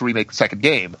decided not to remake the second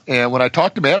game. And when I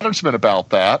talked to management about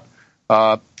that,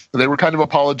 they were kind of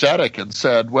apologetic and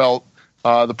said, well,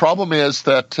 the problem is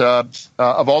that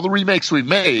of all the remakes we've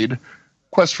made,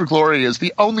 Quest for Glory is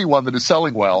the only one that is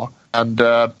selling well. And,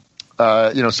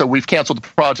 so we've canceled the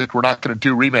project. We're not going to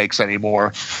do remakes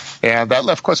anymore. And that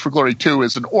left Quest for Glory 2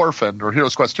 as an orphan, or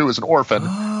Heroes Quest 2 as an orphan,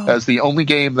 as the only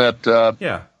game that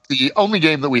the only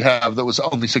game that we have that was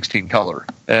only 16 color.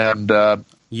 And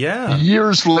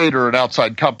years later, an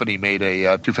outside company made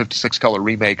a 256 color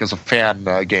remake as a fan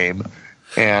game,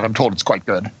 and I'm told it's quite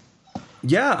good.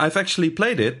 Yeah, I've actually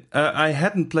played it. I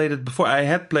hadn't played it before. I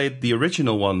had played the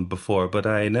original one before, but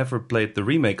I never played the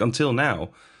remake until now.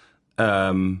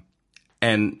 And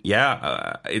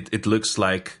yeah, it looks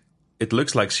like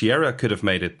Sierra could have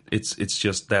made it. It's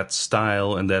just that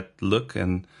style and that look,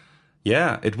 and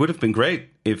yeah, it would have been great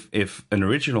if an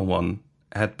original one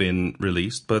had been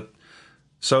released. But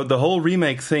so the whole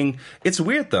remake thing, it's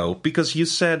weird though, because you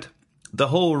said the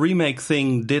whole remake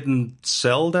thing didn't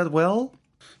sell that well,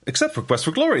 except for Quest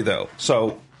for Glory though.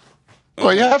 So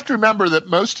well, you have to remember that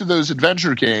most of those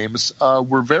adventure games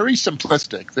were very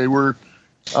simplistic. They were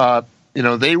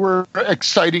they were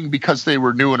exciting because they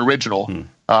were new and original,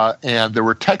 and there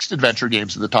were text adventure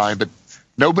games at the time, but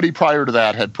nobody prior to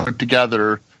that had put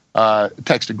together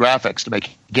text and graphics to make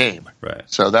a game. Right.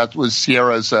 So that was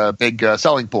Sierra's big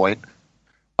selling point.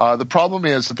 The problem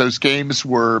is that those games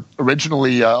were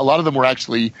originally, a lot of them were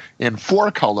actually in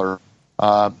 4-color.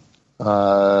 What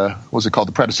was it called?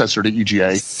 The predecessor to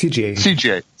EGA?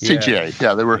 CGA.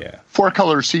 Yeah, they were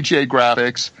 4-color CGA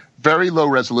graphics, very low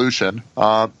resolution.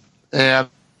 And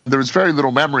there was very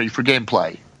little memory for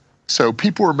gameplay. So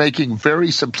people were making very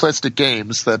simplistic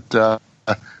games that,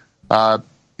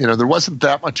 there wasn't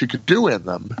that much you could do in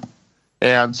them.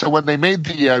 And so when they made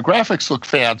the graphics look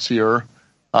fancier,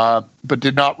 but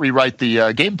did not rewrite the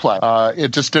gameplay,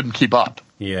 it just didn't keep up.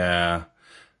 Yeah.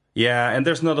 Yeah, and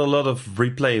there's not a lot of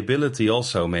replayability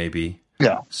also, maybe.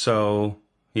 Yeah. So,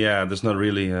 yeah, there's not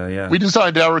really, We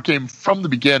designed our game from the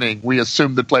beginning. We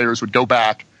assumed that players would go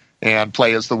back and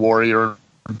play as the warrior,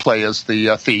 and play as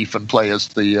the thief, and play as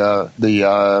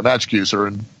the magic user,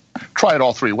 and try it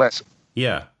all 3 ways.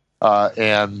 Yeah.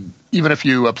 And even if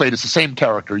you played as the same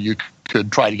character, you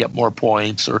could try to get more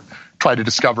points or try to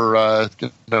discover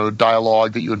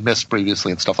dialogue that you had missed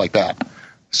previously and stuff like that.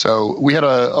 So we had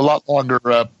a lot longer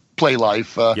play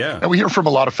life. And we hear from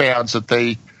a lot of fans that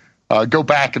they go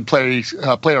back and play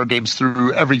our games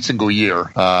through every single year.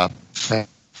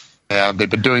 And they've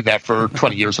been doing that for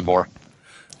 20 years or more.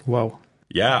 Wow.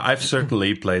 Yeah, I've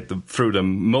certainly played through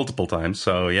them multiple times.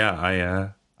 So,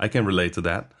 yeah, I can relate to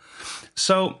that.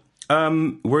 So,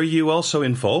 were you also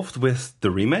involved with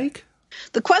the remake?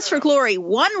 The Quest for Glory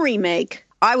 1 remake,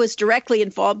 I was directly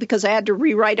involved because I had to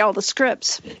rewrite all the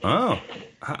scripts. Oh,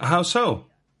 how so?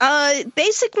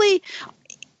 Basically,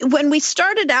 when we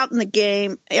started out in the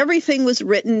game, everything was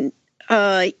written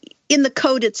in the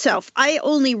code itself. I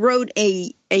only wrote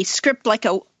a script like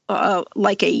a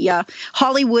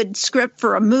Hollywood script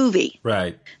for a movie,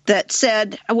 right? That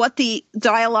said what the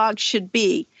dialogue should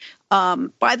be.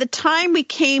 By the time we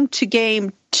came to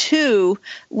game 2,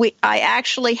 I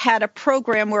actually had a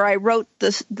program where I wrote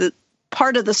the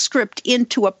part of the script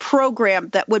into a program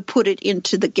that would put it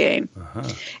into the game.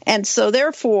 And so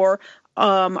therefore,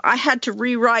 I had to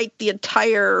rewrite the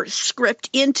entire script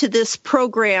into this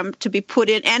program to be put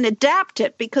in and adapt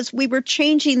it because we were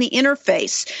changing the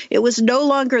interface. It was no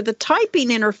longer the typing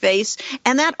interface,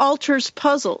 and that alters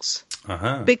puzzles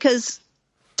because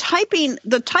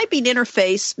the typing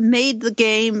interface made the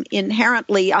game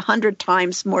inherently 100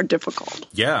 times more difficult.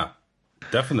 Yeah,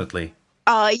 definitely.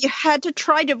 You had to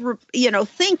try to,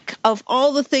 think of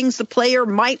all the things the player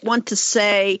might want to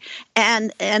say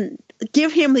and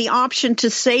give him the option to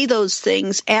say those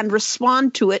things and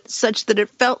respond to it such that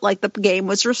it felt like the game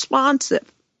was responsive.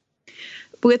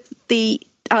 With the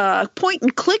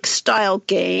point-and-click style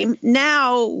game,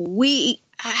 now we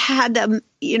had,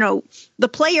 the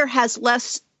player has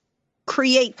less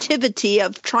creativity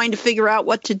of trying to figure out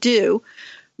what to do,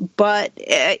 but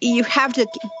you have to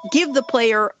give the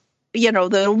player the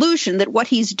illusion that what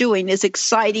he's doing is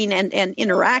exciting and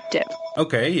interactive.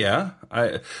 Okay, yeah.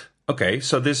 Okay,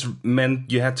 so this meant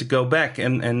you had to go back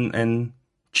and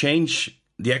change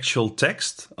the actual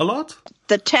text a lot?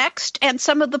 The text and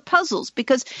some of the puzzles,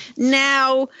 because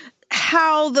now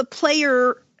how the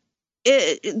player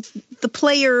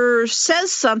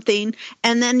says something,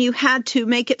 and then you had to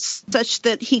make it such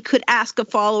that he could ask a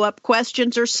follow-up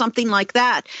questions or something like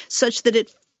that, such that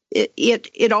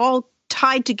it all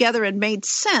tied together and made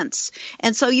sense.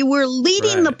 And so you were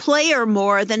leading the player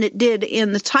more than it did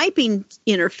in the typing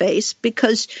interface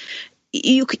because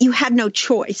you had no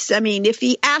choice. I mean, if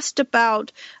he asked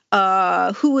about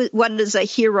what is a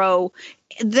hero,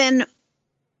 then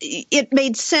it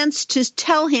made sense to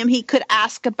tell him he could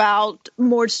ask about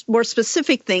more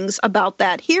specific things about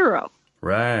that hero.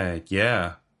 Right,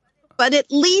 yeah. But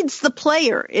it leads the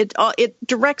player. It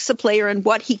directs the player in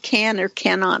what he can or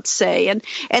cannot say. And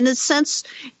in a sense,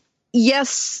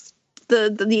 yes,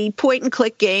 the point and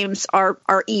click games are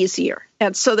easier.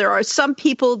 And so there are some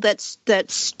people that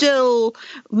still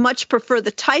much prefer the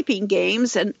typing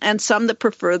games and some that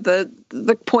prefer the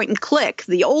point and click.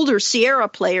 The older Sierra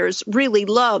players really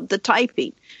loved the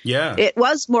typing. Yeah. It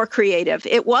was more creative.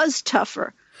 It was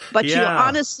tougher. But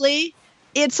honestly,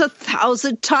 it's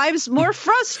 1,000 times more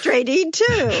frustrating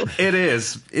too. It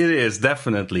is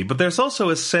definitely. But there's also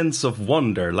a sense of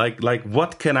wonder, like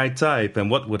what can I type and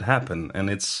what would happen? And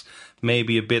it's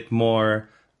maybe a bit more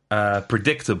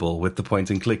predictable with the point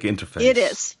and click interface. It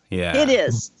is. Yeah. It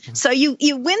is. So you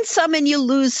win some and you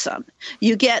lose some.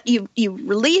 You get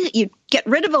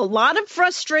rid of a lot of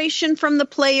frustration from the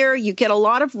player. You get a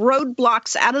lot of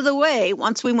roadblocks out of the way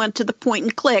once we went to the point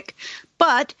and click,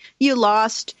 but you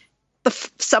lost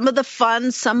some of the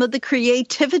fun, some of the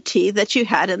creativity that you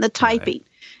had in the typing. Right.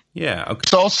 Yeah. Okay.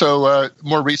 It's also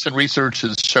more recent research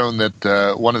has shown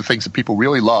that one of the things that people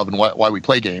really love and why we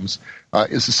play games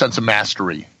is the sense of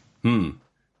mastery,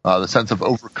 the sense of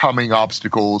overcoming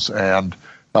obstacles. And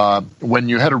when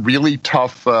you had a really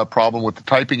tough problem with the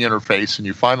typing interface and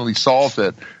you finally solved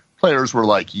it, players were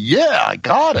like, "Yeah, I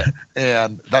got it,"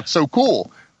 and that's so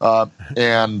cool. So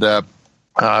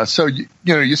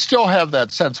you still have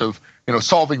that sense of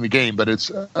solving the game, but it's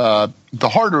the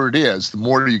harder it is, the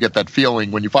more you get that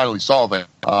feeling when you finally solve it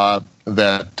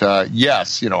that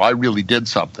yes, I really did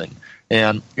something.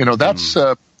 And that's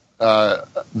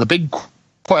the big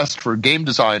quest for game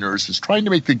designers is trying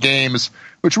to make the games,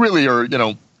 which really are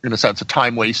in a sense a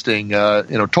time wasting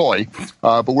toy,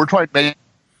 but we're trying to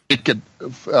make it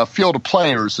feel to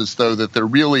players as though that they're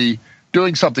really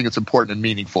doing something that's important and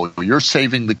meaningful. You're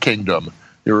saving the kingdom.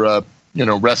 You're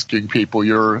rescuing people.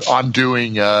 You're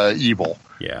undoing evil.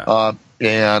 Yeah.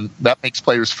 And that makes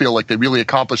players feel like they really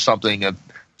accomplished something and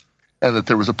that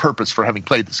there was a purpose for having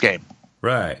played this game.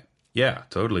 Right. Yeah,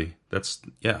 totally.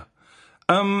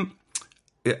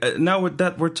 Now with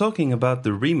that, we're talking about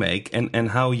the remake and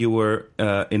how you were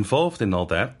involved in all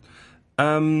that.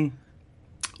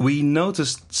 We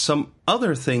noticed some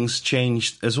other things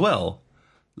changed as well,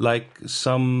 like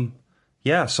some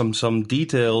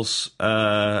details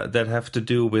that have to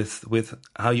do with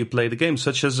how you play the game,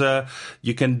 such as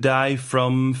you can die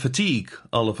from fatigue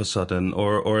all of a sudden,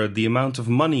 or the amount of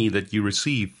money that you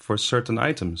receive for certain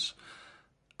items.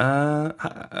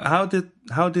 How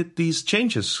did these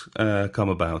changes come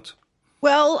about?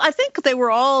 Well, I think they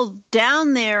were all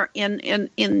down there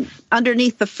in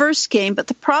underneath the first game, but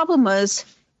the problem was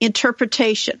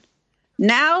interpretation.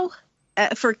 Now,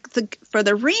 for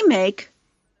the remake,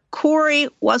 Corey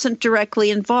wasn't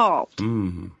directly involved.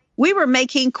 Mm-hmm. We were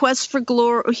making Quest for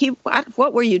Glory.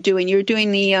 What were you doing? You were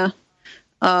doing the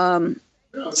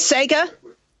Sega?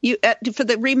 You for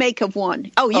the remake of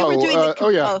 1. Oh, you were doing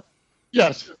the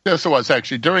Yes, it was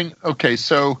actually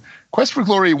so Quest for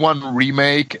Glory 1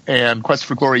 remake and Quest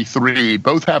for Glory 3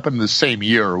 both happened the same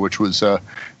year, which was an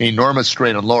enormous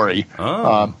strain on Laurie.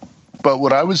 But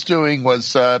what I was doing was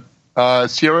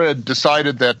Sierra had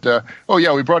decided that,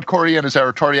 we brought Corey in as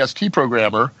our Atari ST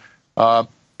programmer, so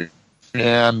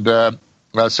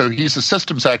he's a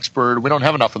systems expert. We don't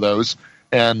have enough of those,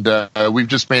 and we've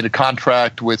just made a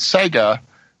contract with Sega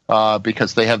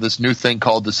because they have this new thing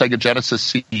called the Sega Genesis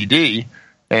CD,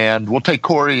 and we'll take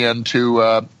Corey in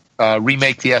to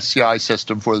remake the SCI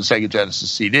system for the Sega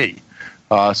Genesis CD.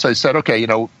 So I said, okay, we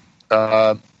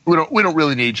don't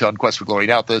really need you on Quest for Glory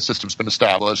now. The system's been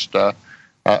established.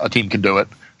 A team can do it.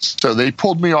 So they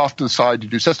pulled me off to the side to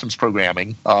do systems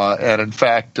programming. And in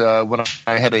fact, when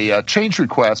I had a change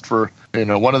request for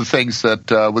one of the things that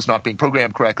was not being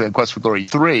programmed correctly in Quest for Glory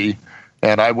 3,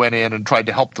 and I went in and tried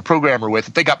to help the programmer with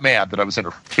it, they got mad that I was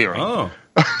interfering. Oh,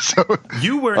 so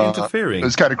you were interfering. It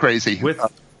was kind of crazy.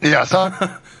 Yes,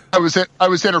 I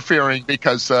was interfering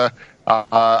because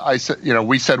I said,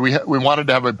 we said we wanted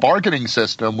to have a bargaining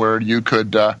system where you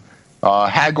could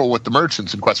haggle with the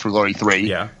merchants in Quest for Glory 3.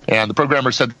 Yeah. And the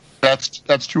programmer said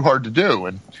that's too hard to do,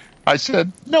 and I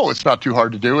said no, it's not too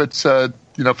hard to do. It's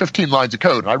 15 lines of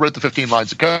code. And I wrote the 15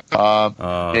 lines of code,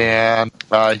 and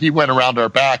he went around our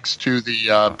backs to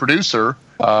the producer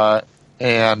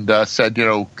and said,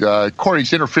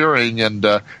 Corey's interfering and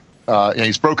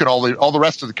he's broken all the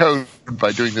rest of the code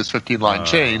by doing this 15-line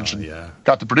change, and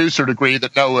got the producer to agree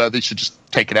that no, they should just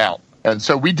take it out. And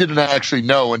so we didn't actually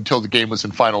know until the game was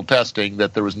in final testing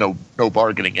that there was no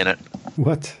bargaining in it.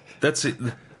 What? That's it.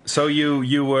 So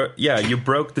you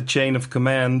broke the chain of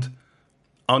command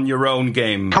on your own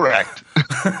game. Correct.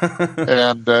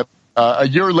 And a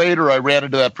year later, I ran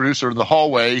into that producer in the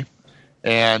hallway,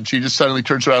 and she just suddenly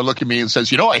turns around and looks at me and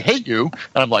says, I hate you.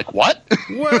 And I'm like, what?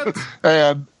 What?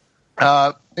 And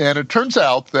it turns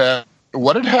out that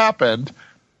what had happened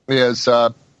is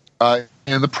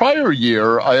in the prior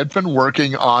year, I had been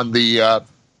working on the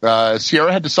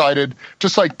Sierra had decided,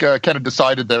 just like Ken had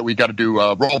decided that we got to do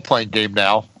a role-playing game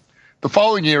now. The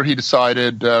following year, he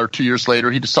decided, or 2 years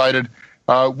later, he decided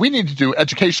we need to do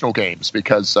educational games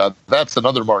because that's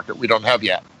another market we don't have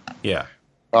yet. Yeah.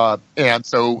 And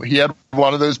so he had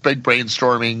one of those big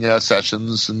brainstorming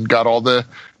sessions and got all the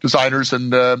designers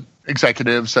and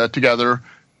executives together.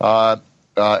 And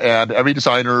every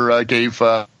designer gave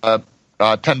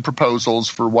 10 proposals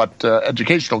for what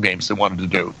educational games they wanted to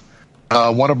do.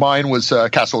 One of mine was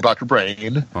Castle of Dr.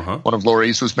 Brain. One of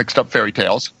Laurie's was Mixed Up Fairy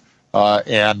Tales.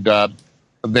 And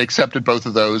they accepted both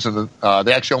of those. And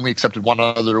they actually only accepted one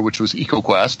other, which was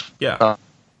EcoQuest. Yeah.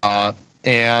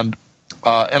 And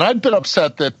I'd been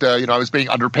upset that, I was being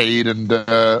underpaid and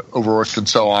overworked and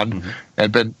so on.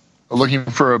 And been looking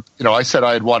for, I said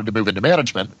I had wanted to move into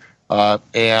management.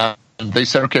 And they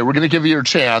said, okay, we're going to give you your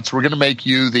chance. We're going to make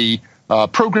you the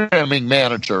programming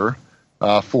manager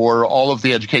for all of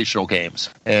the educational games.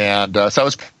 And so that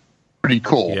was pretty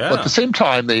cool. Yeah. But at the same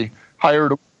time, they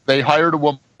hired a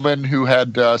woman who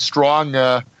had strong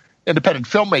independent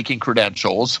filmmaking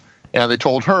credentials. And they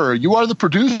told her, you are the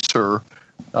producer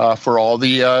for all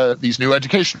these new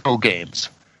educational games.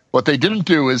 What they didn't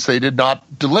do is they did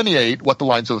not delineate what the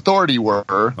lines of authority were.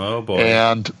 Oh, boy.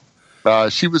 And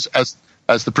she was, as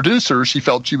the producer, she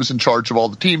felt she was in charge of all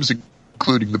the teams,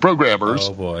 including the programmers.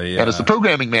 Oh, boy, yeah. And as the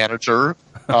programming manager,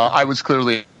 I was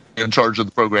clearly in charge of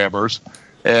the programmers.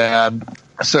 And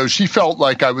so she felt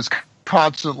like I was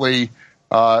constantly,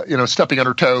 stepping on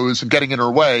her toes and getting in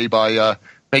her way by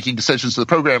making decisions to the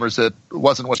programmers that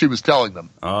wasn't what she was telling them.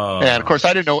 Oh. And, of course,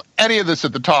 I didn't know any of this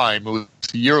at the time. It was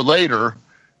a year later,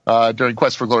 during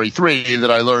Quest for Glory 3,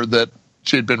 that I learned that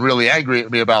she had been really angry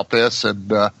at me about this,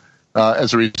 and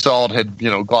as a result had,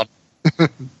 gone...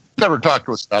 never talked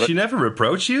to us about it. She never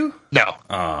reproached you? No.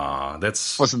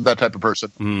 That's... Wasn't that type of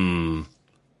person.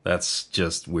 That's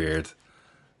just weird.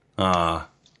 Oh,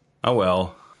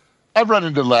 well. I've run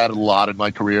into that a lot in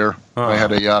my career. I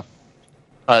had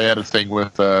a thing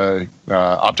with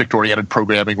object-oriented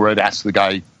programming where I'd ask the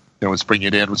guy, was bringing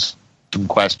it in with some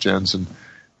questions, and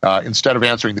instead of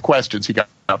answering the questions, he got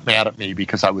mad at me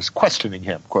because I was questioning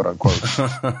him, quote unquote.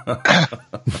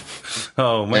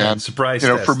 Oh man, and, surprise!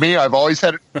 For me, I've always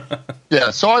had,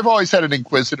 so I've always had an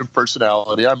inquisitive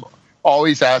personality. I'm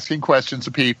always asking questions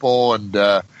of people and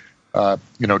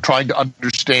trying to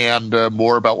understand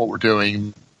more about what we're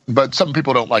doing. But some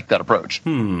people don't like that approach.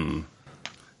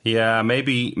 Yeah,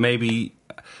 maybe.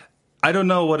 I don't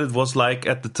know what it was like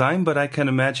at the time, but I can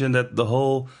imagine that the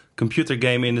whole computer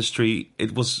game industry,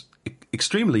 it was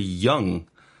extremely young.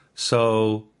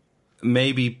 So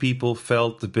maybe people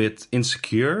felt a bit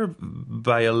insecure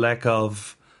by a lack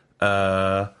of,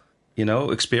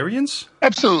 experience?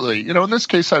 Absolutely. In this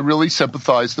case, I really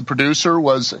sympathize. The producer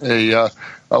was a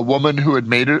woman who had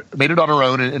made it on her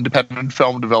own in independent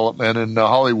film development in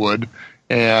Hollywood,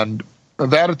 and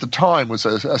that at the time was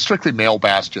a strictly male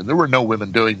bastion. There were no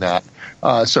women doing that.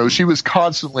 So she was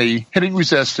constantly hitting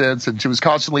resistance, and she was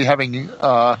constantly having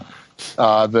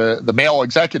the male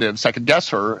executives second guess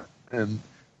her in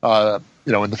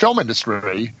the film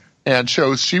industry. And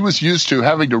so she was used to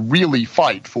having to really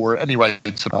fight for any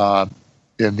rights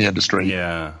in the industry.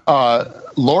 Yeah.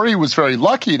 Laurie was very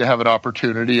lucky to have an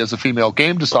opportunity as a female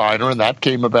game designer, and that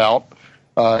came about.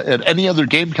 At any other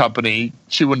game company,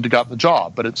 she wouldn't have gotten the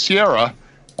job. But at Sierra,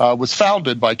 was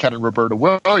founded by Ken and Roberta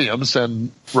Williams,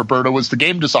 and Roberta was the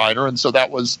game designer, and so that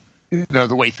was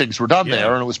the way things were done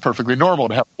there, and it was perfectly normal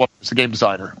to have one as a game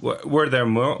designer. Were there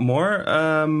more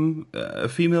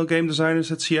female game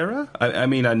designers at Sierra? I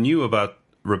mean, I knew about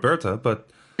Roberta, but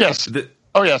yes,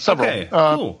 several. Okay,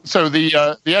 cool. So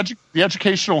the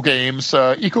educational games,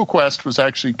 EcoQuest was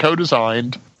actually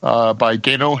co-designed by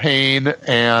Gano Hain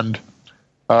and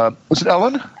was it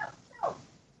Ellen?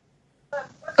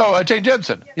 Oh, Jane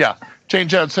Jensen. Yeah, Jane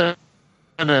Jensen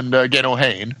and Gano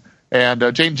Hain.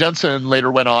 And Jane Jensen later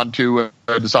went on to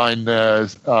design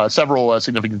several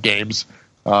significant games,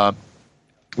 the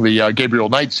Gabriel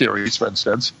Knight series, for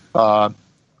instance. So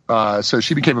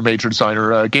she became a major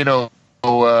designer. Gano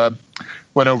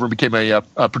went over and became a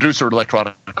producer at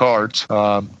Electronic Arts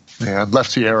and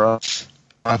left Sierra.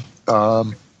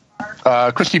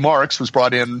 Christy Marks was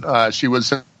brought in. She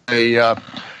was a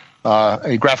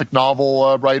graphic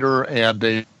novel writer and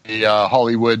a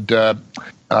Hollywood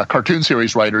cartoon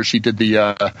series writer. She did the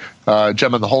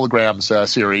Gem and the Holograms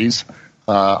series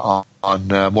on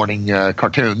morning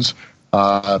cartoons.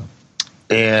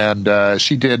 And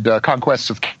she did Conquests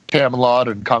of Camelot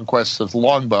and Conquests of the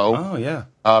Longbow. Oh, yeah.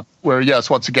 Where, yes,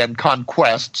 once again,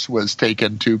 Conquests was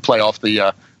taken to play off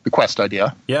the quest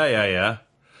idea. Yeah.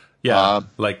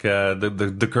 Like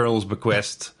the Colonel's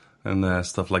Bequest and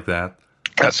stuff like that.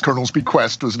 Yes, Colonel's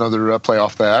Bequest was another play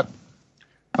off that.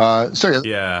 And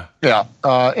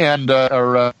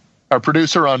our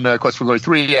producer on Quest for Glory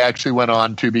 3 actually went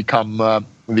on to become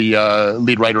the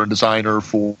lead writer and designer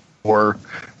for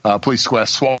Police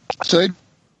Quest SWAT. So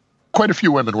quite a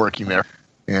few women working there.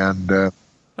 And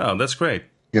oh, that's great.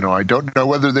 I don't know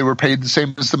whether they were paid the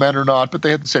same as the men or not, but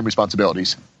they had the same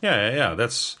responsibilities. Yeah.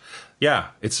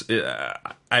 It's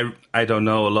I don't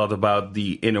know a lot about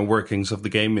the inner workings of the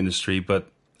game industry, but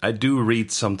I do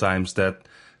read sometimes that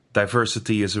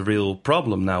diversity is a real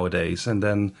problem nowadays. And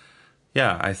then,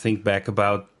 I think back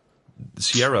about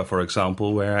Sierra, for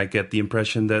example, where I get the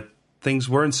impression that things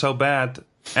weren't so bad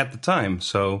at the time.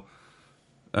 So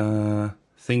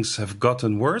things have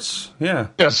gotten worse. Yeah.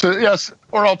 Yes.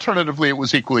 Or alternatively, it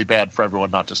was equally bad for everyone,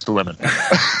 not just the women.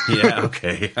 Yeah.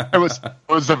 Okay. It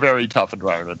was a very tough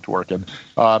environment to work in.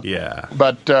 But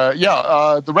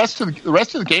the rest of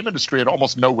the game industry had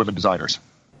almost no women designers.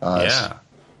 So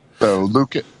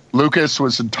Lucas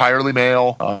was entirely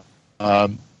male.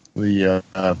 Some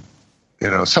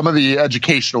of the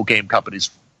educational game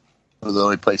companies were the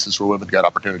only places where women got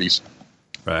opportunities.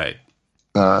 Right.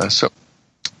 So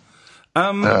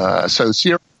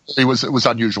Sierra was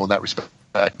unusual in that respect.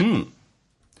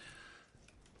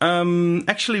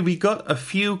 Actually, we got a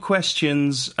few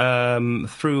questions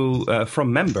through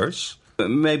from members.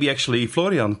 Maybe actually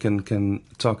Florian can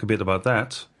talk a bit about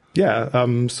that. Yeah,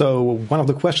 so one of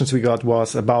the questions we got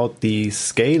was about the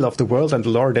scale of the world and the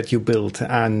lore that you built.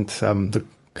 And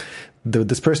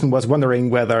this person was wondering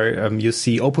whether you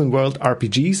see open world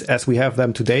RPGs as we have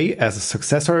them today as a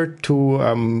successor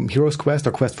to Heroes Quest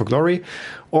or Quest for Glory,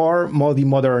 or more the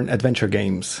modern adventure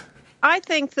games. I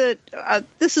think that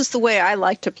this is the way I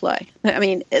like to play. I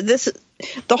mean,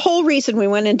 the whole reason we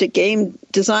went into game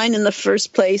design in the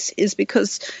first place is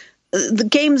because the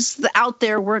games out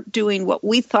there weren't doing what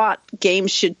we thought games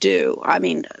should do. I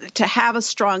mean, to have a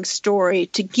strong story,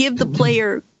 to give the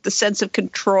player the sense of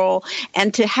control,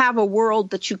 and to have a world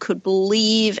that you could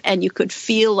believe and you could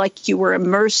feel like you were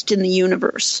immersed in the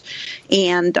universe.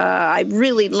 And I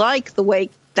really like the way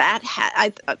that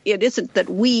it isn't that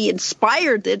we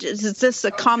inspired it. It's just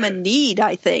a common need,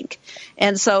 I think.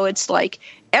 And so it's like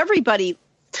everybody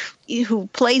who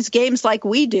plays games like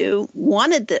we do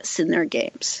wanted this in their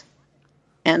games.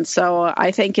 And so I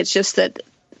think it's just that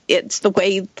it's the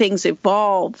way things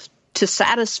evolve to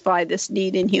satisfy this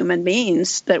need in human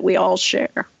beings that we all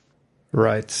share.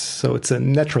 Right. So it's a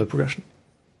natural progression.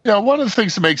 Yeah, one of the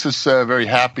things that makes us very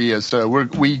happy is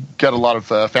we get a lot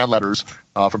of fan letters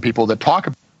from people that talk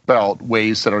about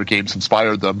ways that our games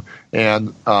inspired them.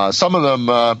 And some of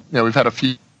them, we've had a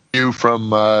few from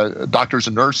doctors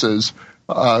and nurses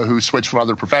who switched from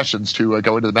other professions to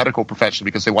go into the medical profession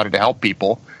because they wanted to help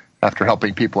people after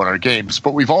helping people in our games.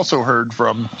 But we've also heard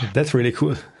from... That's really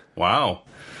cool. Wow.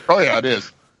 Oh, yeah, it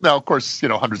is. Now, of course,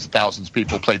 hundreds of thousands of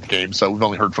people played the game, so we've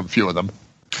only heard from a few of them.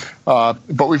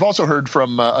 But we've also heard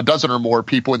from a dozen or more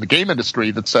people in the game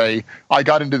industry that say, I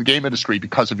got into the game industry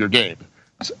because of your game.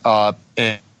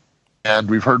 And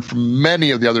we've heard from many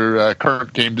of the other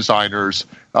current game designers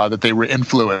that they were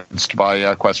influenced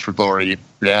by Quest for Glory.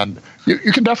 And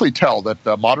you can definitely tell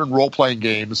that modern role-playing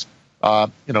games,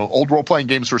 old role-playing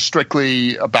games were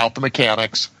strictly about the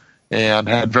mechanics and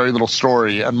had very little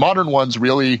story. And modern ones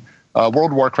really,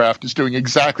 World of Warcraft is doing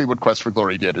exactly what Quest for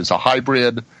Glory did. It's a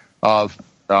hybrid of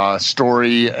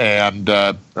story and,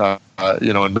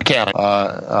 and mechanic,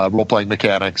 role-playing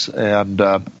mechanics. And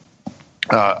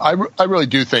I really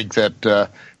do think that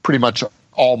pretty much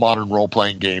all modern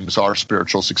role-playing games are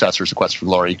spiritual successors of Quest for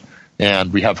Glory.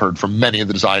 And we have heard from many of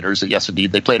the designers that, yes,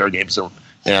 indeed, they played our games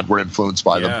and were influenced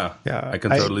by them. Yeah, I can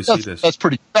totally see this. That's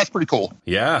pretty cool.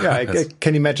 Yeah, I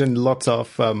can imagine lots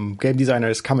of game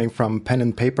designers coming from pen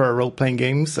and paper role-playing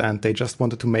games, and they just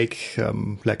wanted to make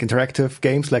like interactive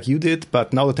games like you did,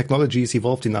 but now the technology is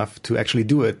evolved enough to actually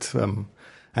do it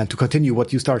and to continue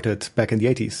what you started back in the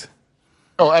 80s.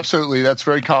 Oh, absolutely. That's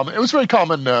very common. It was very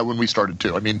common when we started,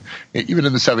 too. I mean, even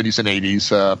in the 70s and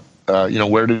 80s,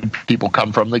 where did people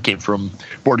come from? They came from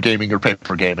board gaming or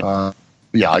paper gaming. I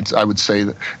would say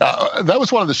that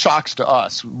was one of the shocks to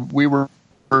us. We were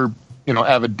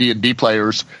avid D&D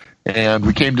players, and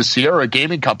we came to Sierra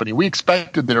Gaming Company. We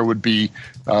expected there would be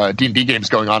D&D games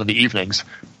going on in the evenings,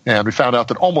 and we found out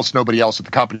that almost nobody else at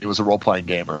the company was a role-playing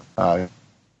gamer.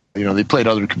 They played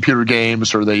other computer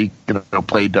games or they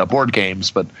played board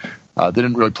games, but they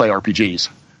didn't really play RPGs.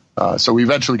 So we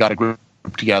eventually got a group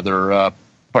together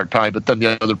part-time. But then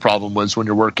the other problem was when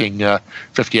you're working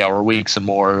 50-hour weeks and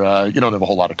more, you don't have a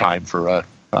whole lot of time for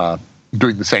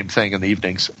doing the same thing in the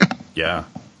evenings. Yeah,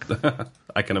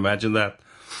 I can imagine that.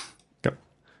 Yep.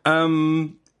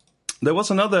 There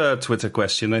was another Twitter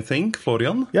question, I think,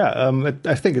 Florian. Yeah,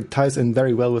 I think it ties in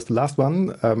very well with the last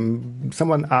one.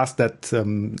 Someone asked that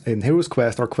in Heroes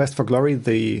Quest or Quest for Glory,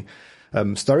 the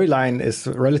storyline is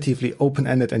relatively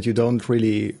open-ended, and you don't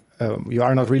really, you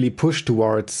are not really pushed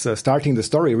towards starting the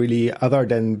story really, other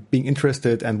than being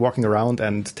interested and walking around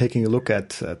and taking a look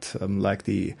at like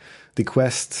the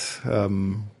quest,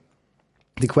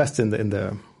 the quests in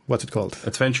the what's it called?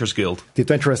 Adventurers Guild. The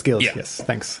Adventurers Guild. Yeah. Yes,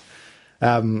 thanks.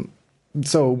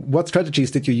 So what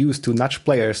strategies did you use to nudge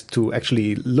players to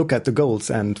actually look at the goals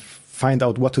and find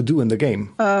out what to do in the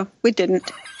game? We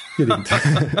didn't. You didn't.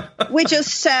 We just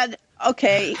said,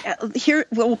 okay, here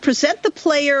we'll present the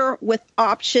player with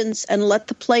options and let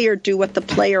the player do what the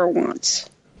player wants.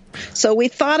 So we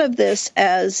thought of this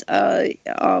as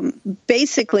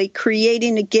basically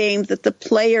creating a game that the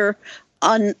player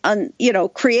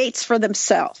creates for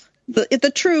themselves.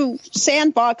 The true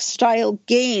sandbox style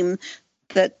game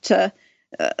that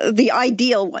the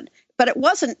ideal one. But it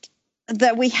wasn't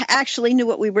that we actually knew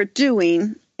what we were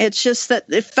doing. It's just that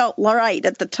it felt right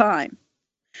at the time.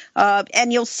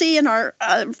 And you'll see in our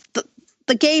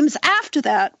the games after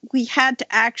that, we had to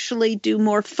actually do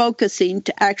more focusing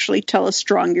to actually tell a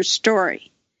stronger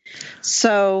story.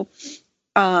 So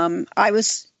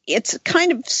it's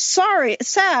kind of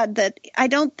sad that I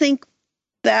don't think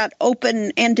that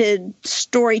open-ended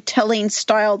storytelling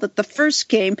style that the first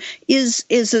game is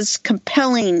as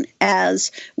compelling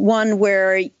as one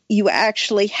where you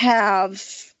actually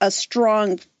have a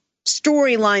strong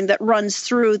storyline that runs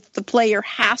through the player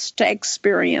has to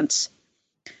experience.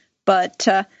 But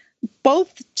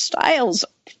both styles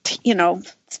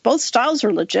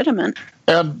are legitimate.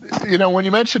 And, when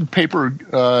you mentioned paper,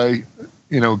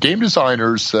 game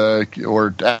designers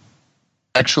or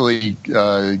actually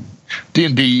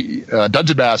D&D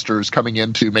dungeon masters coming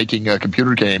into making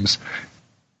computer games,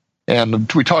 and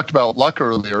we talked about luck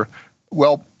earlier.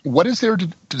 Well, what is there to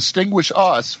distinguish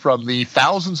us from the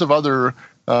thousands of other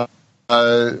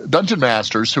dungeon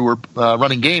masters who were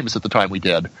running games at the time we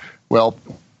did? Well,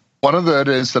 one of it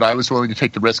is that I was willing to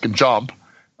take the risk and jump,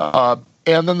 and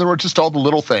then there were just all the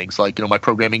little things like my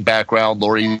programming background,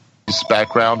 Lori's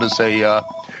background as a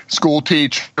school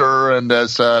teacher, and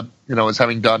as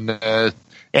having done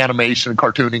animation and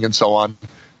cartooning and so on,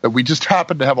 that we just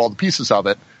happened to have all the pieces of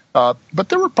it. But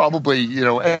there were probably,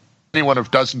 any one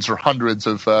of dozens or hundreds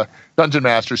of dungeon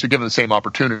masters who, given the same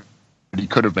opportunity,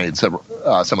 could have made several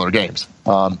similar games.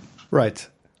 Right.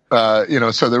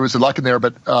 So there was luck in there,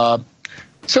 but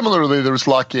similarly, there was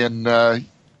luck in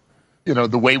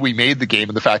the way we made the game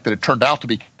and the fact that it turned out to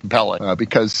be compelling.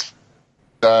 Because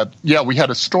we had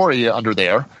a story under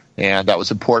there, and that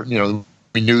was important.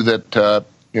 We knew that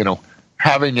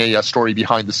having a story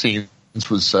behind the scenes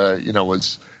was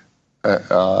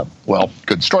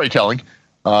good storytelling.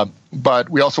 But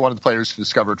we also wanted the players to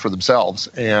discover it for themselves,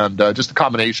 and just the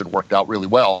combination worked out really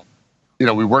well.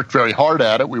 We worked very hard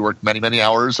at it. We worked many, many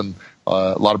hours and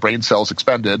a lot of brain cells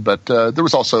expended, but there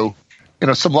was also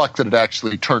some luck that it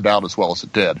actually turned out as well as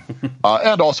it did.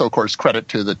 And also, of course, credit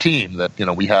to the team that,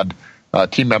 we had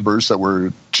team members that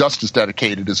were just as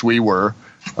dedicated as we were.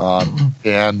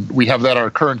 And we have that in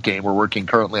our current game. We're working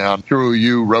currently on Hero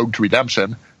U Road to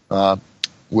Redemption,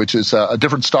 which is a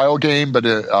different style game, but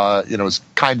is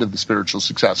kind of the spiritual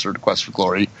successor to Quest for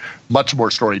Glory, much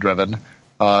more story-driven.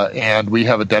 And we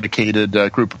have a dedicated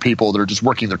group of people that are just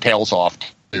working their tails off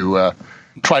to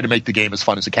try to make the game as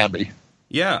fun as it can be.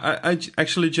 Yeah, I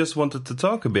actually just wanted to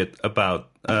talk a bit about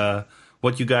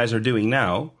what you guys are doing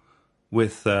now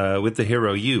with the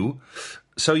Hero U.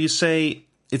 So you say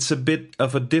it's a bit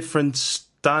of a different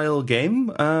style game.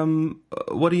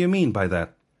 What do you mean by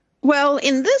that? Well,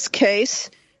 in this case,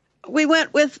 we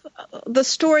went with the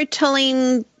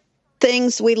storytelling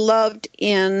things we loved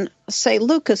in, say,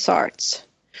 LucasArts.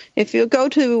 If you go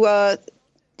to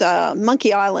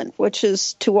Monkey Island, which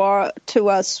is to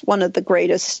us one of the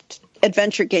greatest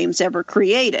adventure games ever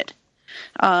created,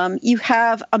 you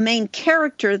have a main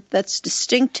character that's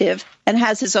distinctive and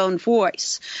has his own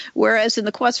voice. Whereas in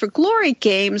the Quest for Glory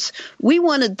games, we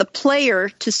wanted the player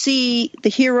to see the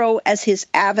hero as his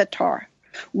avatar.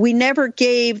 We never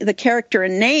gave the character a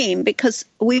name because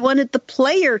we wanted the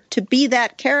player to be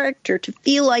that character, to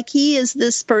feel like he is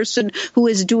this person who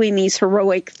is doing these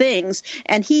heroic things,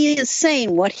 and he is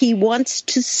saying what he wants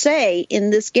to say in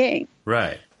this game.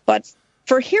 Right. But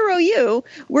for Hero U,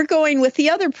 we're going with the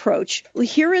other approach.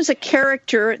 Here is a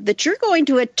character that you're going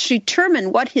to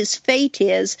determine what his fate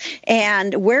is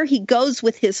and where he goes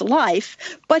with his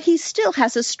life, but he still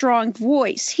has a strong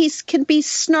voice. He can be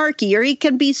snarky or he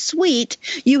can be sweet.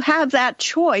 You have that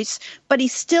choice, but he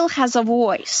still has a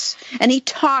voice, and he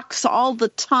talks all the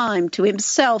time to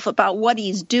himself about what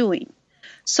he's doing.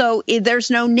 So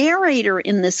there's no narrator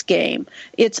in this game.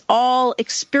 It's all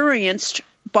experienced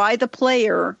by the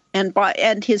player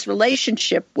and his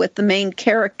relationship with the main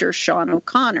character, Sean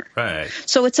O'Connor. Right.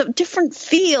 So it's a different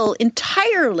feel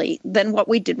entirely than what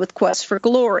we did with Quest for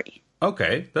Glory.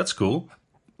 Okay, that's cool.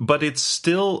 But it's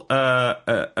still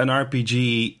an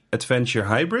RPG adventure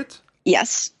hybrid?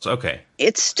 Yes. Okay.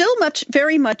 It's still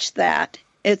very much that.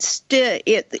 It's still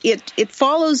it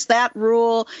follows that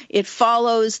rule. It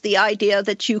follows the idea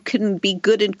that you can be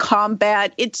good in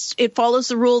combat. It follows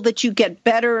the rule that you get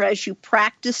better as you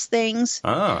practice things.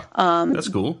 That's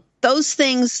cool. Those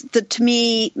things that to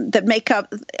me that make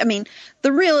up. I mean,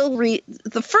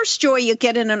 the first joy you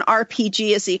get in an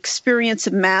RPG is the experience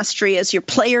of mastery as your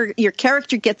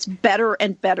character gets better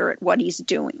and better at what he's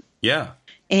doing. Yeah.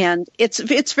 And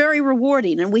it's very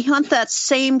rewarding, and we hunt that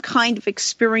same kind of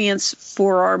experience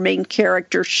for our main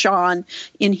character, Sean,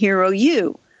 in Hero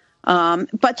U.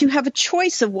 But you have a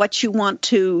choice of what you want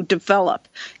to develop.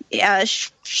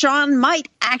 Sean might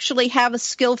actually have a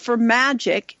skill for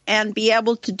magic and be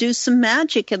able to do some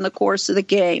magic in the course of the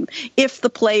game if the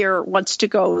player wants to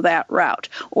go that route.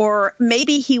 Or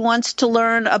maybe he wants to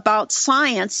learn about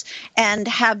science and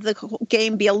have the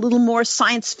game be a little more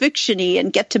science fiction-y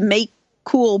and get to make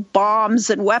cool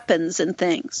bombs and weapons and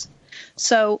things.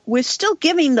 So we're still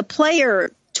giving the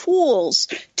player tools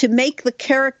to make the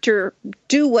character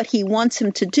do what he wants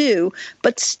him to do,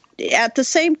 but at the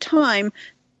same time,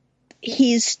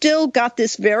 he's still got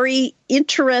this very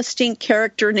interesting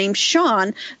character named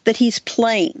Sean that he's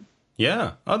playing.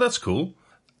 Yeah. Oh, that's cool.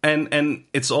 And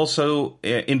it's also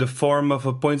in the form of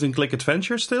a point-and-click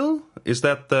adventure still? Is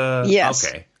that the...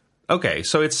 Yes. Okay,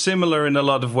 so it's similar in a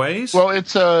lot of ways? Well,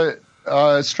 it's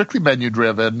strictly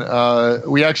menu-driven.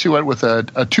 We actually went with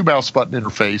a two-mouse button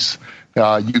interface.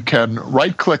 You can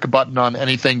right-click a button on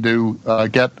anything to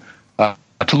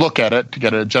to look at it, to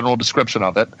get a general description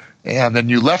of it, and then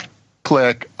you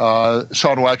left-click.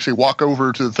 Sean will actually walk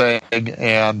over to the thing,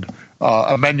 and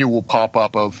a menu will pop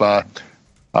up of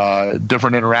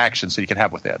different interactions that you can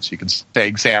have with it. So you can say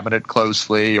examine it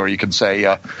closely, or you can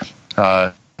say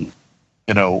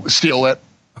steal it.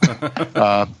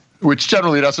 Which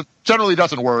generally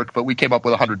doesn't work, but we came up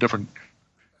with 100 different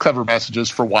clever messages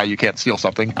for why you can't steal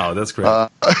something. Oh, that's great.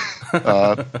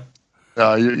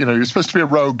 You're supposed to be a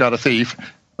rogue, not a thief,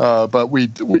 but we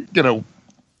let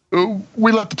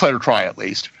the player try at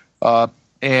least.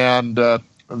 And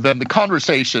then the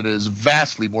conversation is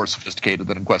vastly more sophisticated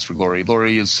than in Quest for Glory.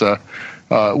 Glory is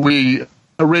we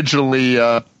originally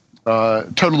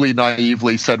totally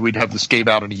naively said we'd have this game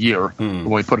out in a year when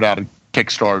we put it out in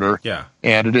Kickstarter. Yeah.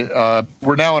 And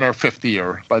we're now in our 5th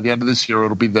year. By the end of this year,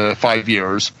 it'll be the 5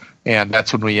 years, and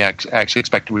that's when we actually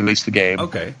expect to release the game.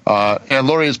 Okay. And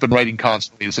Laurie has been writing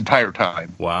constantly this entire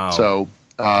time. Wow. So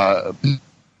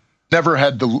never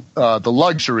had the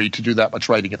luxury to do that much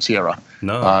writing at Sierra.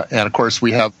 No. And of course,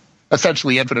 we have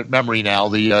essentially infinite memory now.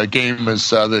 The game is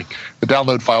the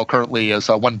download file currently is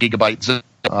 1 gigabyte zip.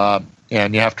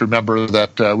 And you have to remember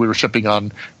that we were shipping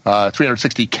on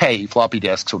 360K floppy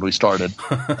disks when we started.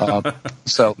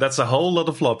 So that's a whole lot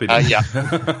of floppy disks.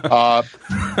 Yeah.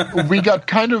 We got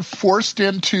kind of forced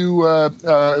into it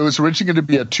was originally going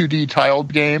to be a 2D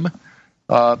tiled game.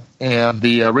 And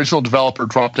the original developer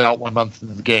dropped out 1 month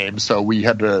into the game, so we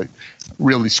had to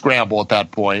really scramble at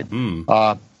that point.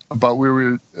 But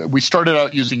we started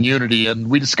out using Unity, and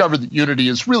we discovered that Unity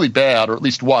is really bad, or at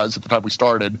least was at the time we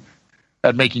started,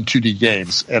 at making 2D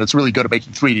games, and it's really good at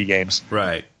making 3D games.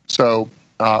 Right. So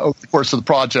over the course of the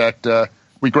project,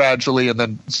 we gradually and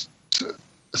then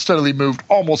steadily moved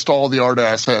almost all the art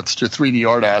assets to 3D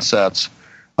art assets.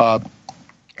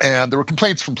 And there were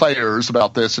complaints from players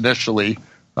about this initially,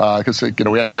 because we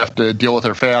have to deal with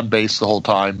our fan base the whole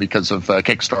time because of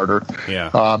Kickstarter.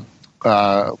 Yeah.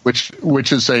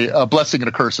 Which is a blessing and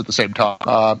a curse at the same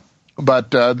time.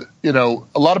 But a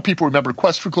lot of people remember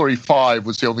Quest for Glory 5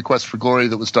 was the only Quest for Glory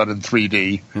that was done in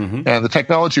 3D. And the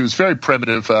technology was very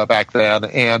primitive back then,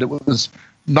 and it was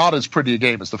not as pretty a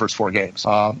game as the first 4 games.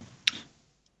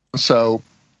 So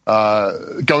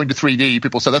going to 3D,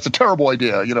 people said, that's a terrible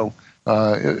idea,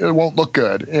 it won't look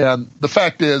good. And the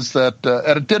fact is that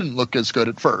and it didn't look as good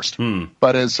at first.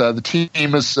 But as the team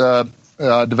has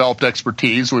developed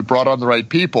expertise, we brought on the right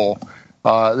people,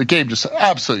 the game just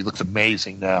absolutely looks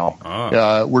amazing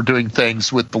now. We're doing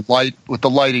things with the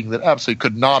lighting that absolutely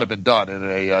could not have been done in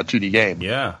a 2D game.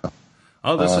 Yeah.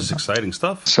 Oh, this is exciting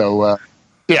stuff. So,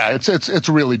 it's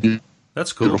really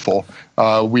That's cool. Beautiful.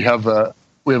 We have a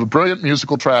brilliant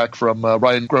musical track from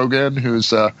Ryan Grogan,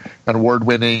 who's an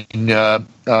award-winning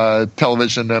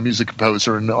television music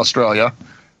composer in Australia.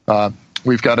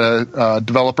 We've got a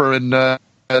developer in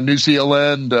New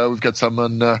Zealand. We've got some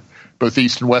on both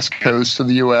East and West Coast of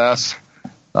the U.S.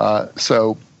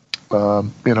 So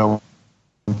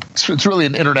it's really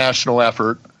an international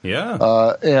effort.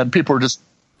 Yeah. And people are just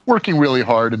working really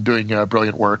hard and doing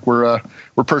brilliant work. We're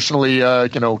personally,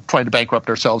 trying to bankrupt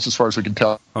ourselves as far as we can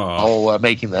tell,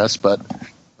 making this, but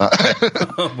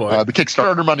the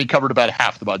Kickstarter money covered about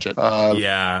half the budget.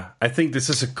 Yeah, I think this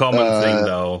is a common thing,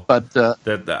 though. But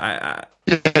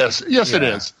yes, yeah. It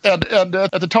is. And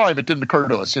at the time, it didn't occur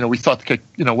to us. We thought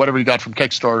whatever you got from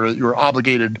Kickstarter, you were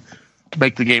obligated to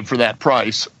make the game for that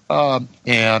price.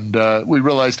 And we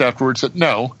realized afterwards that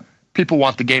no. People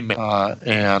want the game,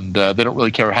 and they don't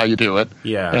really care how you do it.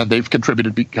 Yeah, and they've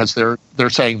contributed because they're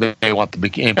saying that they want the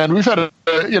game. And we've had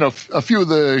a few of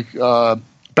the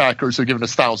backers have given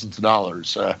us thousands of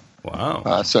dollars.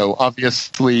 Wow! So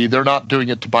obviously they're not doing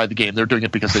it to buy the game; they're doing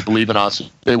it because they believe in us.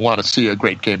 They want to see a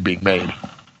great game being made.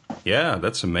 Yeah,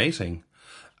 that's amazing.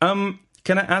 Can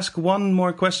I ask one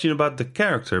more question about the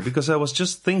character? Because I was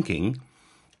just thinking,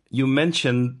 you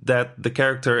mentioned that the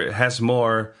character has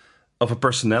more of a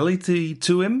personality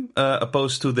to him,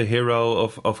 opposed to the hero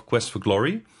of Quest for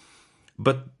Glory.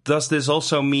 But does this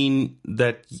also mean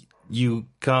that you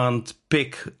can't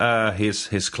pick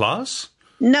his class?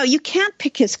 No, you can't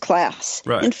pick his class.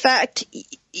 Right. In fact,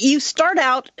 you start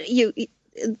out,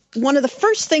 one of the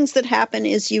first things that happen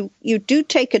is you do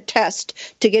take a test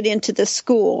to get into the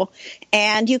school,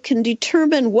 and you can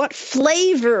determine what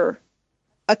flavor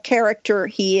a character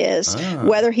he is,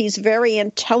 whether he's very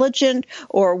intelligent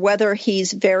or whether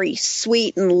he's very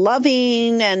sweet and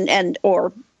loving, and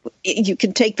or you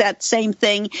can take that same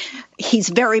thing. He's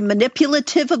very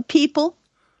manipulative of people,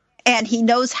 and he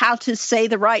knows how to say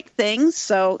the right things.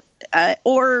 So,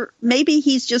 or maybe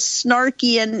he's just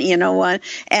snarky and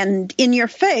and in your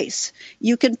face.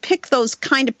 You can pick those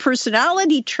kind of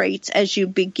personality traits as you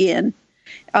begin.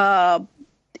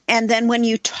 And then when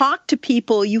you talk to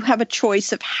people, you have a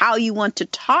choice of how you want to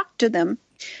talk to them.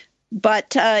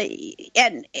 But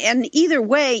and either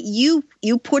way, you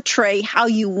portray how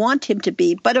you want him to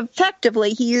be. But effectively,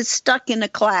 he is stuck in a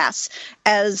class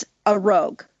as a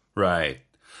rogue. Right.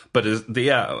 But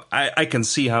I can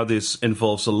see how this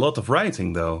involves a lot of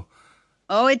writing, though.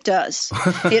 Oh, it does.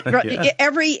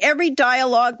 Every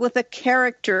dialogue with a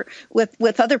character,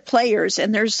 with other players,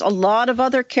 and there's a lot of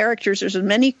other characters. There's as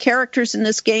many characters in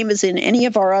this game as in any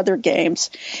of our other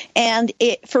games. And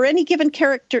for any given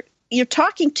character you're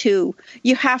talking to,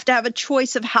 you have to have a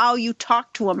choice of how you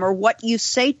talk to them or what you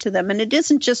say to them. And it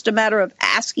isn't just a matter of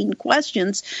asking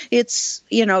questions. It's,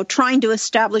 trying to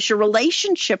establish a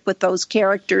relationship with those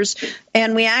characters.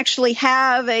 And we actually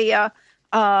have a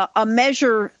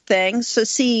measure thing, so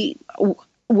see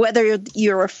whether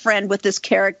you're a friend with this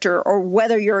character or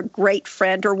whether you're a great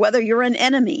friend or whether you're an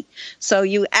enemy. So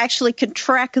you actually can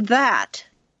track that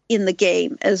in the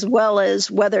game, as well as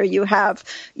whether you have,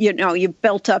 you've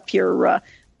built up your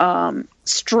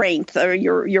strength or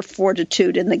your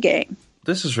fortitude in the game.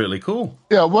 This is really cool.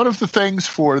 Yeah, one of the things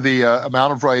for the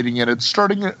amount of writing in it,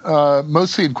 starting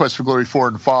mostly in Quest for Glory 4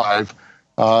 and 5,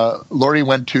 Laurie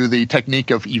went to the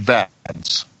technique of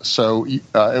events. So, to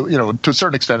a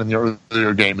certain extent in the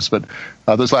earlier games, but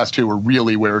those last two were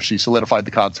really where she solidified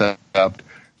the concept that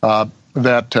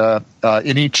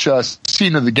in each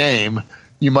scene of the game,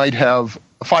 you might have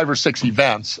 5 or 6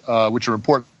 events, which are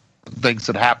important things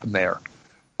that happen there.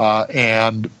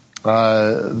 And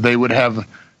they would have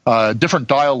different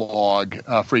dialogue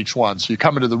for each one. So you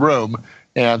come into the room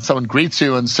and someone greets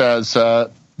you and says,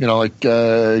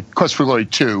 Quest for Glory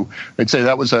 2, they'd say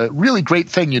that was a really great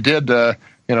thing you did,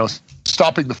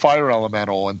 stopping the fire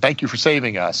elemental, and thank you for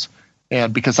saving us.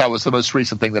 And because that was the most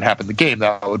recent thing that happened in the game,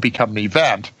 that would become an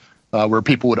event where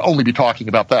people would only be talking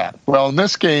about that. Well, in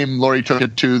this game, Laurie took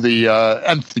it to the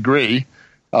nth degree,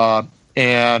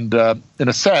 and in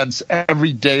a sense,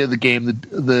 every day of the game,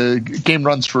 the game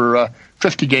runs for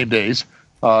 50 game days,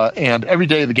 and every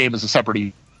day of the game is a separate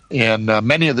event. In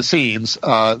many of the scenes,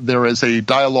 there is a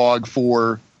dialogue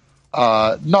for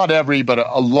not every, but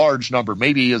a large number,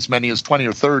 maybe as many as 20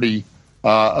 or 30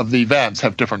 of the events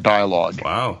have different dialogue.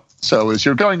 Wow. So as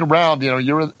you're going around,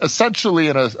 you're essentially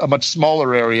in a much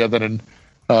smaller area than in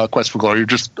Quest for Glory. You're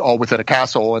just all within a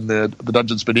castle and the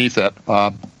dungeons beneath it.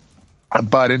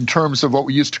 But in terms of what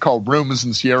we used to call rooms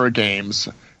in Sierra games,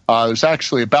 there's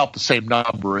actually about the same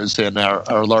number as in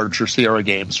our larger Sierra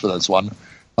games for this one.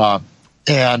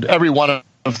 And every one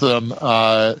of them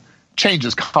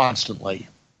changes constantly.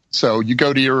 So you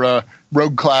go to your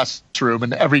rogue classroom,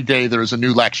 and every day there's a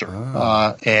new lecture.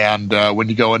 And when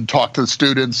you go and talk to the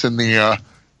students in the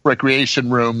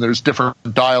recreation room, there's different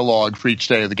dialogue for each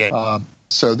day of the game.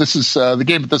 So this is the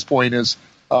game at this point is,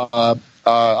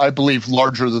 I believe,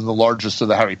 larger than the largest of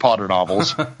the Harry Potter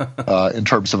novels in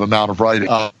terms of amount of writing.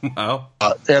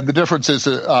 And the difference is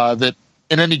that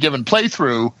in any given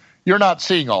playthrough, you're not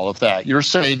seeing all of that. You're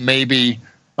seeing maybe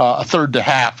a third to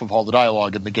half of all the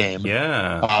dialogue in the game.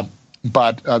 Yeah.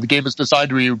 But the game is designed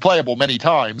to be replayable many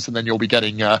times, and then you'll be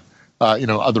getting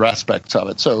other aspects of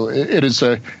it. So it is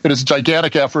a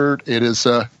gigantic effort. It is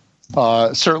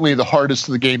certainly the hardest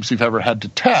of the games we've ever had to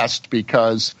test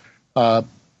because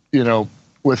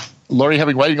with Laurie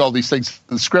having writing all these things,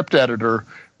 the script editor,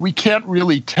 we can't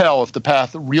really tell if the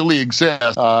path really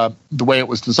exists the way it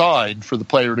was designed for the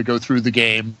player to go through the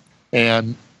game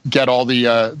and get all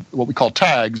the what we call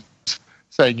tags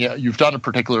saying, yeah, you've done a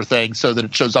particular thing so that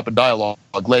it shows up in dialogue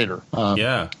later.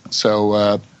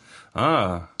 So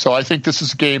I think this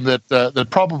is a game that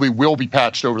probably will be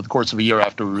patched over the course of a year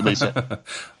after we release it.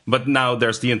 But now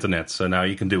there's the internet, so now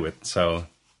you can do it. So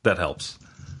that helps.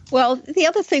 Well, the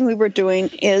other thing we were doing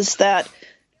is that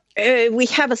we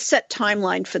have a set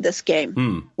timeline for this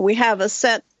game. We have a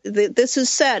set. This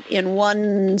is set in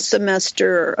one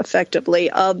semester, effectively,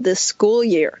 of this school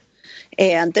year.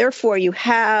 And therefore, you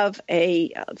have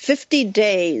 50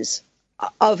 days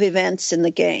of events in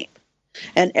the game.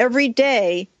 And every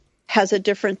day has a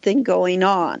different thing going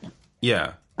on.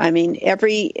 Yeah. I mean,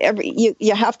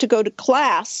 you have to go to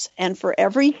class, and for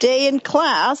every day in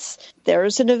class,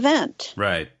 there's an event.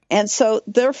 Right. And so,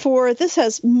 therefore, this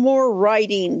has more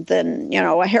writing than,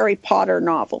 a Harry Potter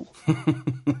novel.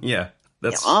 Yeah.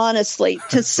 Honestly,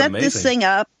 to set amazing. This thing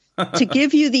up, to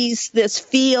give you this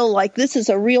feel like this is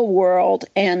a real world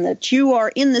and that you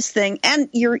are in this thing, and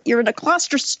you're in a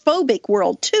claustrophobic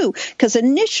world too, because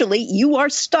initially you are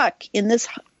stuck in this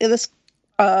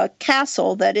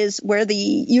castle that is where the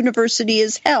university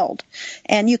is held,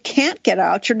 and you can't get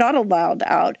out. You're not allowed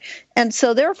out, and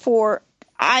so therefore,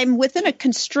 I'm within a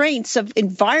constraints of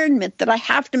environment that I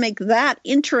have to make that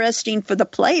interesting for the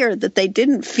player, that they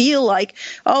didn't feel like,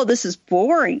 oh, this is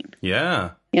boring.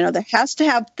 Yeah. There has to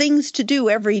have things to do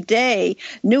every day,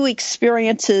 new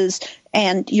experiences,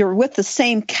 and you're with the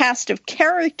same cast of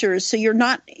characters. So you're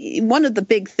not, one of the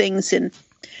big things in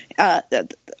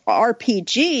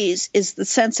RPGs is the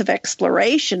sense of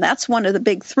exploration. That's one of the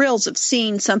big thrills of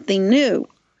seeing something new.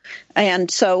 And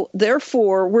so,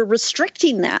 therefore, we're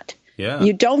restricting that. Yeah.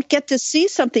 You don't get to see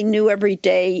something new every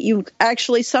day. You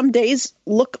actually, some days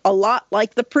look a lot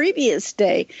like the previous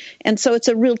day. And so it's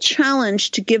a real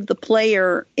challenge to give the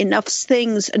player enough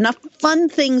fun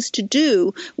things to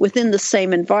do within the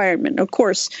same environment. Of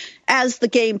course, as the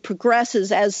game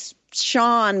progresses, as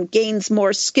Sean gains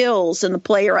more skills and the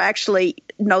player actually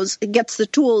gets the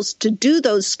tools to do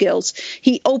those skills,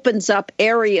 he opens up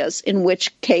areas, in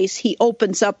which case he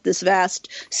opens up this vast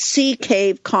sea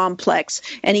cave complex,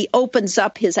 and he opens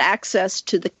up his access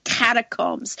to the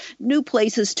catacombs, new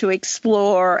places to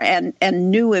explore and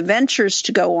new adventures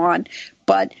to go on.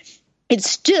 But it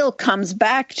still comes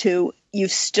back to, you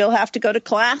still have to go to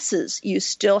classes. You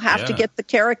still have to get the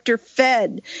character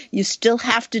fed. You still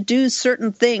have to do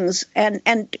certain things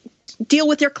and deal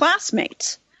with your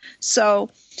classmates. So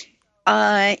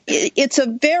it's a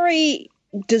very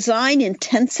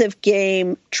design-intensive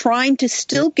game, trying to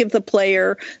still give the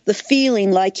player the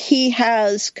feeling like he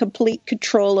has complete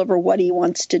control over what he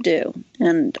wants to do.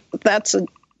 And that's a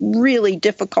really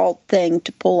difficult thing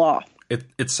to pull off.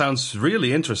 It sounds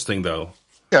really interesting, though.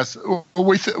 Yes,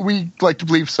 we like to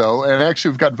believe so, and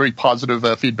actually we've gotten very positive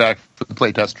feedback from the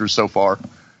playtesters so far.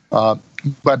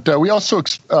 But we also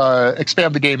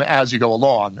expand the game as you go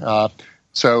along.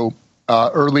 So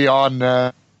early on,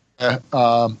 you're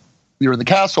in the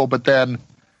castle, but then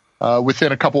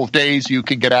within a couple of days you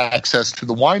can get access to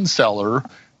the wine cellar,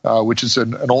 which is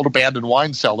an old abandoned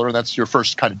wine cellar, and that's your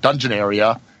first kind of dungeon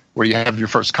area where you have your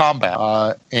first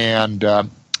combat. And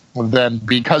then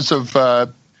because of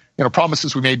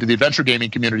promises we made to the adventure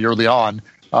gaming community early on,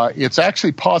 it's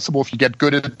actually possible, if you get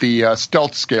good at the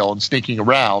stealth skill and sneaking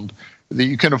around, that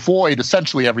you can avoid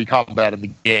essentially every combat in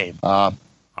the game.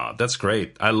 That's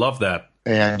great. I love that.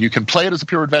 And you can play it as a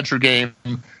pure adventure game,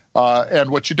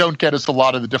 and what you don't get is a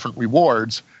lot of the different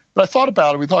rewards. But I thought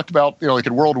about it. We talked about, like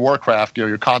in World of Warcraft,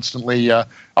 you're constantly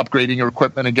upgrading your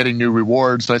equipment and getting new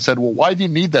rewards. And I said, well, why do you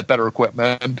need that better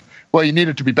equipment? Well, you need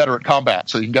it to be better at combat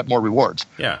so you can get more rewards.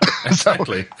 Yeah,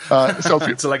 exactly. So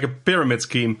it's like a pyramid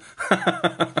scheme.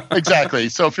 Exactly.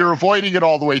 So if you're avoiding it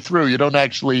all the way through, you don't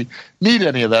actually need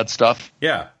any of that stuff.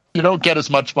 Yeah. You don't get as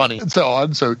much money and so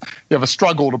on. So you have a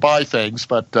struggle to buy things.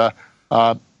 But, but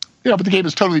the game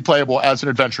is totally playable as an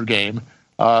adventure game.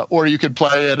 Or you can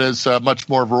play it as much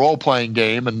more of a role-playing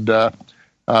game and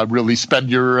really spend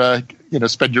your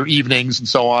evenings and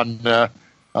so on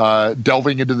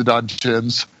delving into the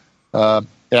dungeons. And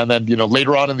then,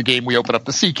 later on in the game, we open up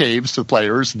the sea caves to the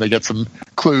players, and they get some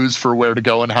clues for where to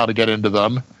go and how to get into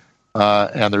them.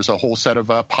 And there's a whole set of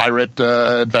pirate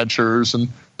adventures and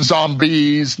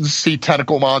zombies and sea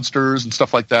tentacle monsters and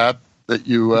stuff like that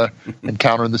you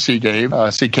encounter in the sea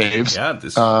caves.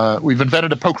 Yeah, we've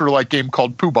invented a poker-like game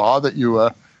called Poobah that you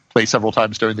play several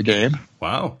times during the game.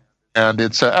 Wow. And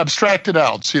it's abstracted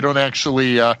out, so you don't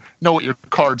actually know what your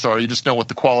cards are. You just know what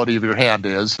the quality of your hand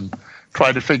is and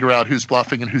try to figure out who's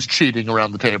bluffing and who's cheating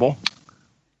around the table.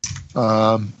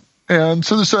 And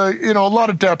so there's a lot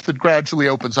of depth that gradually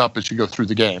opens up as you go through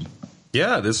the game.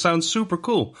 Yeah, this sounds super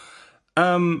cool.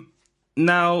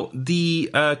 Now, the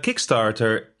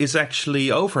Kickstarter is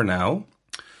actually over now.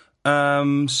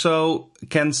 So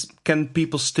can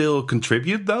people still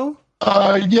contribute, though?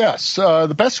 Yes.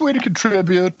 The best way to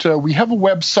contribute, we have a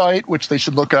website which they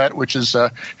should look at, which is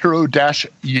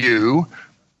hero-u.com.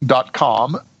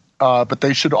 But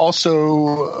they should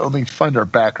also, let me find our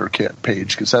backer kit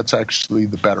page, because that's actually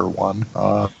the better one.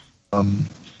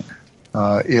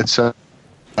 It's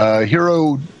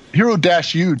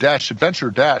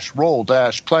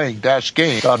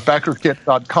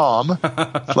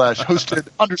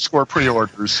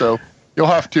hero-role-playing-game.backerkit.com/hosted_pre-orders. So you'll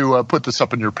have to put this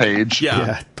up on your page.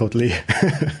 Yeah, totally.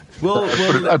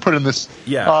 I put in this.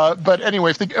 Yeah. But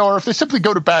anyway, if they simply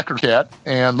go to BackerKit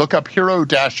and look up Hero-U,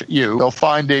 they'll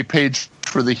find a page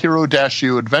for the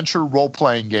Hero-U adventure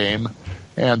role-playing game,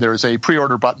 and there's a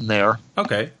pre-order button there.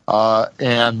 Okay.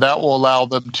 And that will allow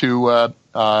them to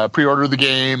pre-order the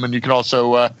game, and you can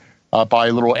also buy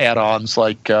little add-ons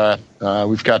like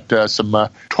we've got some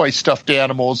toy stuffed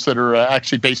animals that are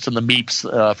actually based on the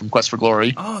Meeps from Quest for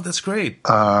Glory. Oh, that's great.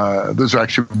 Those are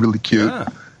actually really cute. Yeah.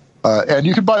 And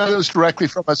you can buy those directly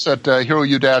from us at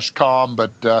hero-u.com,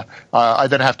 but I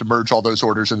then have to merge all those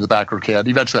orders into the BackerKit.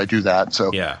 Eventually I do that,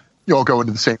 so you all go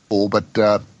into the same pool. But,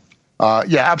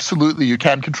 absolutely, you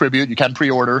can contribute. You can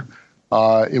pre-order.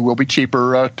 It will be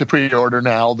cheaper to pre-order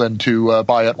now than to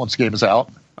buy it once the game is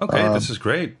out. Okay, this is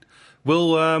great.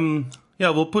 We'll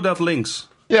put out links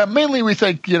Yeah, mainly we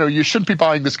think, you shouldn't be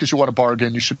buying this because you want a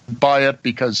bargain. You should buy it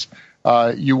because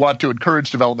you want to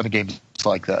encourage development of games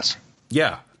like this.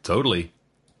 Yeah, totally.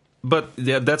 But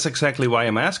that's exactly why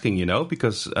I'm asking,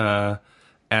 because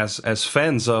as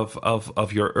fans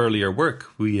of your earlier work,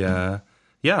 I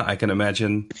can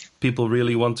imagine people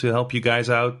really want to help you guys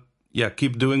out. Yeah,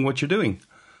 keep doing what you're doing.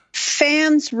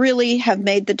 Fans really have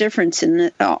made the difference in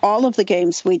all of the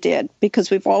games we did, because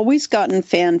we've always gotten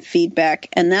fan feedback,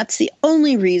 and that's the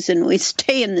only reason we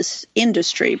stay in this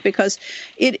industry, because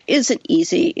it isn't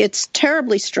easy. It's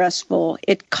terribly stressful.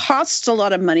 It costs a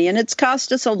lot of money, and it's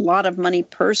cost us a lot of money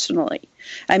personally.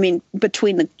 I mean,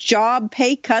 between the job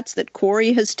pay cuts that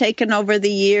Corey has taken over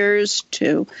the years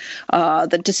to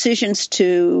the decisions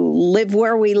to live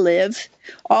where we live,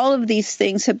 all of these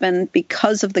things have been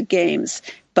because of the games.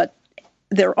 But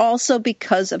they're also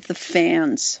because of the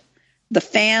fans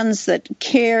that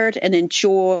cared and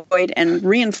enjoyed and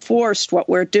reinforced what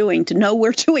we're doing, to know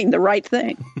we're doing the right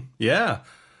thing. Yeah.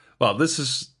 Well, this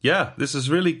is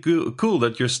really cool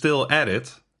that you're still at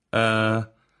it.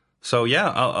 So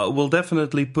yeah, we'll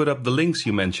definitely put up the links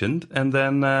you mentioned, and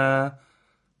then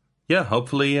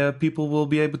hopefully people will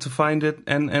be able to find it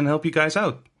and help you guys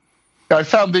out. I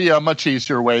found the much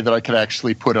easier way that I could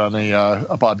actually put on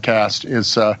a podcast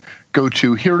is go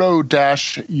to hero-u.com,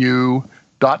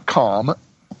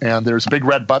 and there's a big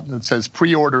red button that says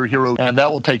pre-order Hero, and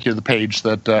that will take you to the page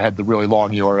that had the really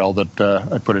long URL that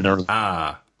I put in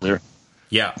earlier.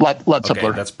 Yeah. Lot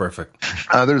simpler. That's perfect.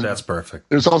 That's perfect.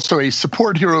 There's also a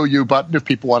support Hero U button if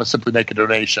people want to simply make a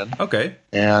donation. Okay.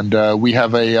 And we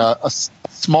have a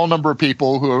small number of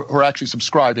people who are actually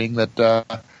subscribing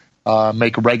that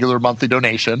make a regular monthly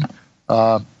donation.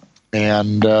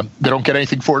 And they don't get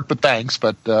anything for it but thanks.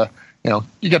 But, you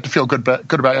get to feel good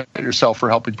about yourself for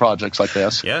helping projects like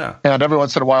this. Yeah. And every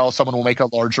once in a while, someone will make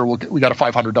a larger. We got a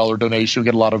 $500 donation. We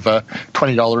get a lot of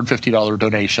 $20 and $50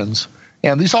 donations.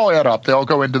 And these all add up. They all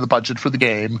go into the budget for the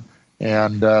game.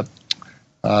 And we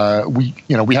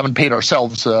haven't paid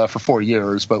ourselves for 4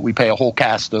 years, but we pay a whole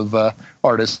cast of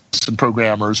artists and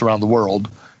programmers around the world.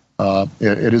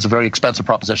 It is a very expensive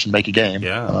proposition to make a game,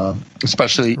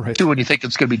 especially when you think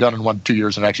it's going to be done in 1-2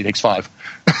 years and it actually takes 5.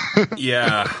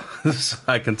 Yeah,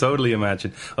 I can totally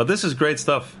imagine. Oh, this is great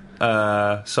stuff.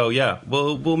 So yeah,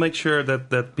 we'll make sure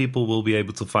that people will be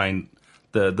able to find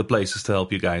the places to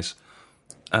help you guys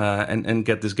and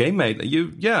get this game made.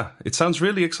 It sounds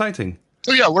really exciting.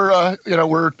 So yeah,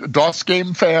 we're DOS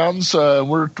game fans.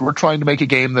 We're trying to make a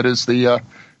game that is the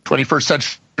 21st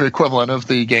century equivalent of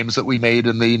the games that we made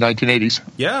in the 1980s.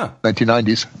 Yeah.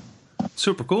 1990s.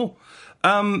 Super cool.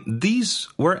 These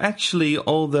were actually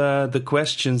all the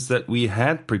questions that we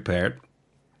had prepared.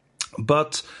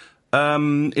 But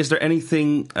is there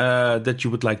anything that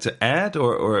you would like to add,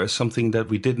 or something that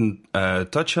we didn't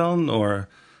touch on, or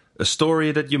a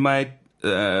story that you might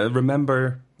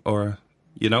remember, or,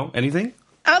 anything?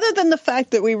 Other than the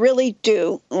fact that we really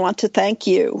do want to thank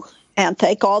you and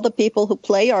thank all the people who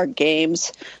play our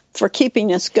games for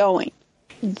keeping us going.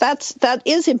 That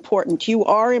is important. You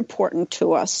are important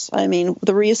to us. I mean,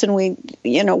 the reason we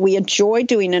enjoy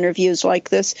doing interviews like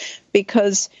this,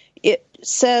 because it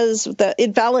says that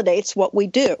it validates what we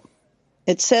do.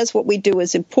 It says what we do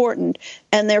is important,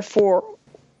 and therefore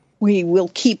we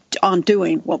will keep on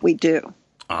doing what we do.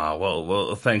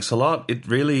 Well, thanks a lot. It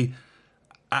really,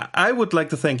 I would like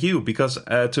to thank you, because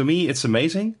to me it's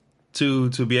amazing to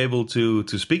be able to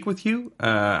speak with you.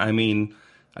 I mean,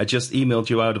 I just emailed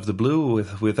you out of the blue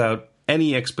without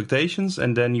any expectations,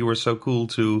 and then you were so cool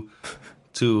to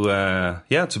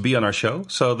be on our show.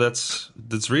 So that's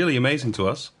really amazing to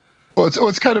us. Well,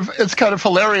 it's kind of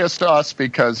hilarious to us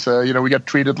because we get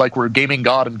treated like we're gaming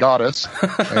god and goddess,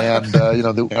 and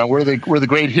we're the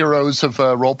great heroes of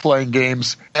role playing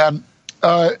games, and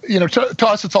to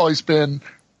us it's always been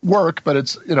work, but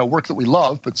it's work that we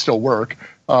love, but still work.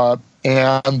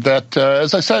 And that,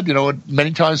 as I said,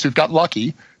 many times we've got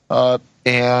lucky, and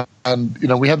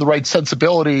we have the right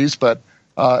sensibilities, but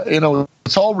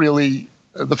it's all really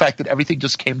the fact that everything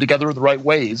just came together in the right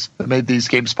ways that made these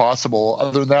games possible.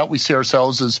 Other than that, we see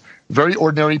ourselves as very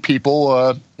ordinary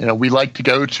people. We like to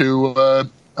go to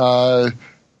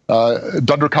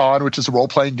DunderCon, which is a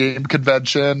role-playing game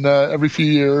convention, every few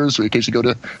years. We occasionally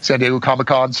go to San Diego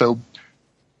Comic-Con. So,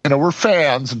 we're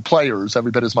fans and players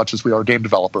every bit as much as we are game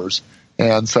developers.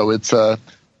 And so it's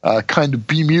kind of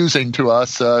bemusing to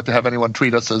us to have anyone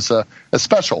treat us as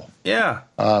special. Yeah.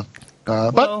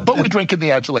 But we drink in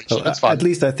the adulation. It's fun. At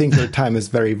least I think your time is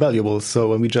very valuable. So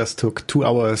when we just took 2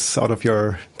 hours out of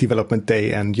your development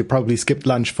day, and you probably skipped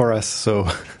lunch for us. So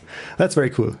that's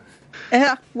very cool.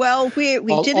 Yeah, well, we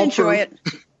did enjoy it.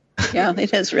 Yeah,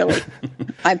 it is really.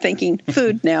 I'm thinking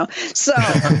food now. So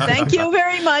thank you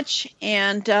very much.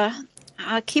 And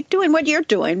keep doing what you're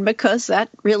doing, because that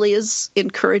really is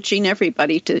encouraging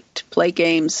everybody to play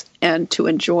games and to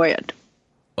enjoy it.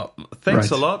 Well,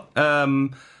 thanks a lot.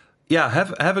 Have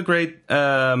a great,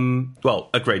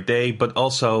 a great day, but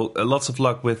also lots of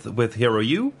luck with Hero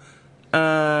U.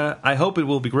 I hope it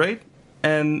will be great.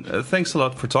 And thanks a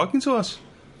lot for talking to us.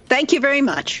 Thank you very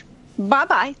much.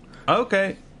 Bye-bye.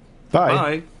 Okay.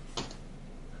 Bye.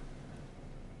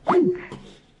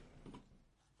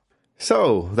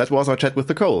 So, that was our chat with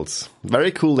the Coles.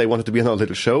 Very cool they wanted to be on our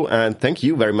little show, and thank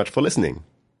you very much for listening.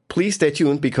 Please stay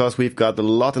tuned, because we've got a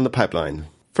lot in the pipeline.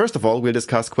 First of all, we'll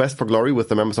discuss Quest for Glory with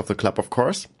the members of the club, of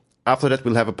course. After that,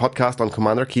 we'll have a podcast on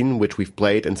Commander Keen, which we've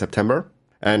played in September.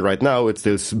 And right now, it's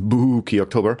still spooky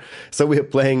October. So we are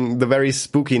playing the very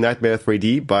spooky Nightmare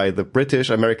 3D by the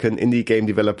British-American indie game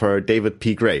developer David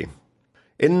P. Gray.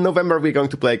 In November, we're going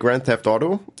to play Grand Theft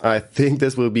Auto. I think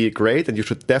this will be great, and you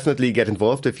should definitely get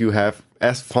involved if you have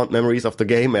as fond memories of the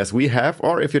game as we have,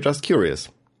 or if you're just curious.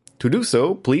 To do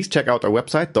so, please check out our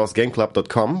website,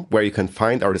 dosgameclub.com, where you can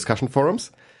find our discussion forums.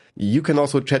 You can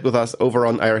also chat with us over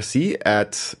on IRC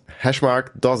at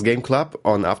 #DosGameClub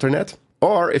on Afternet.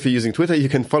 Or if you're using Twitter, you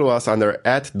can follow us under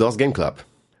 @DosGameClub.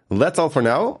 That's all for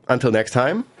now. Until next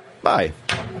time, bye.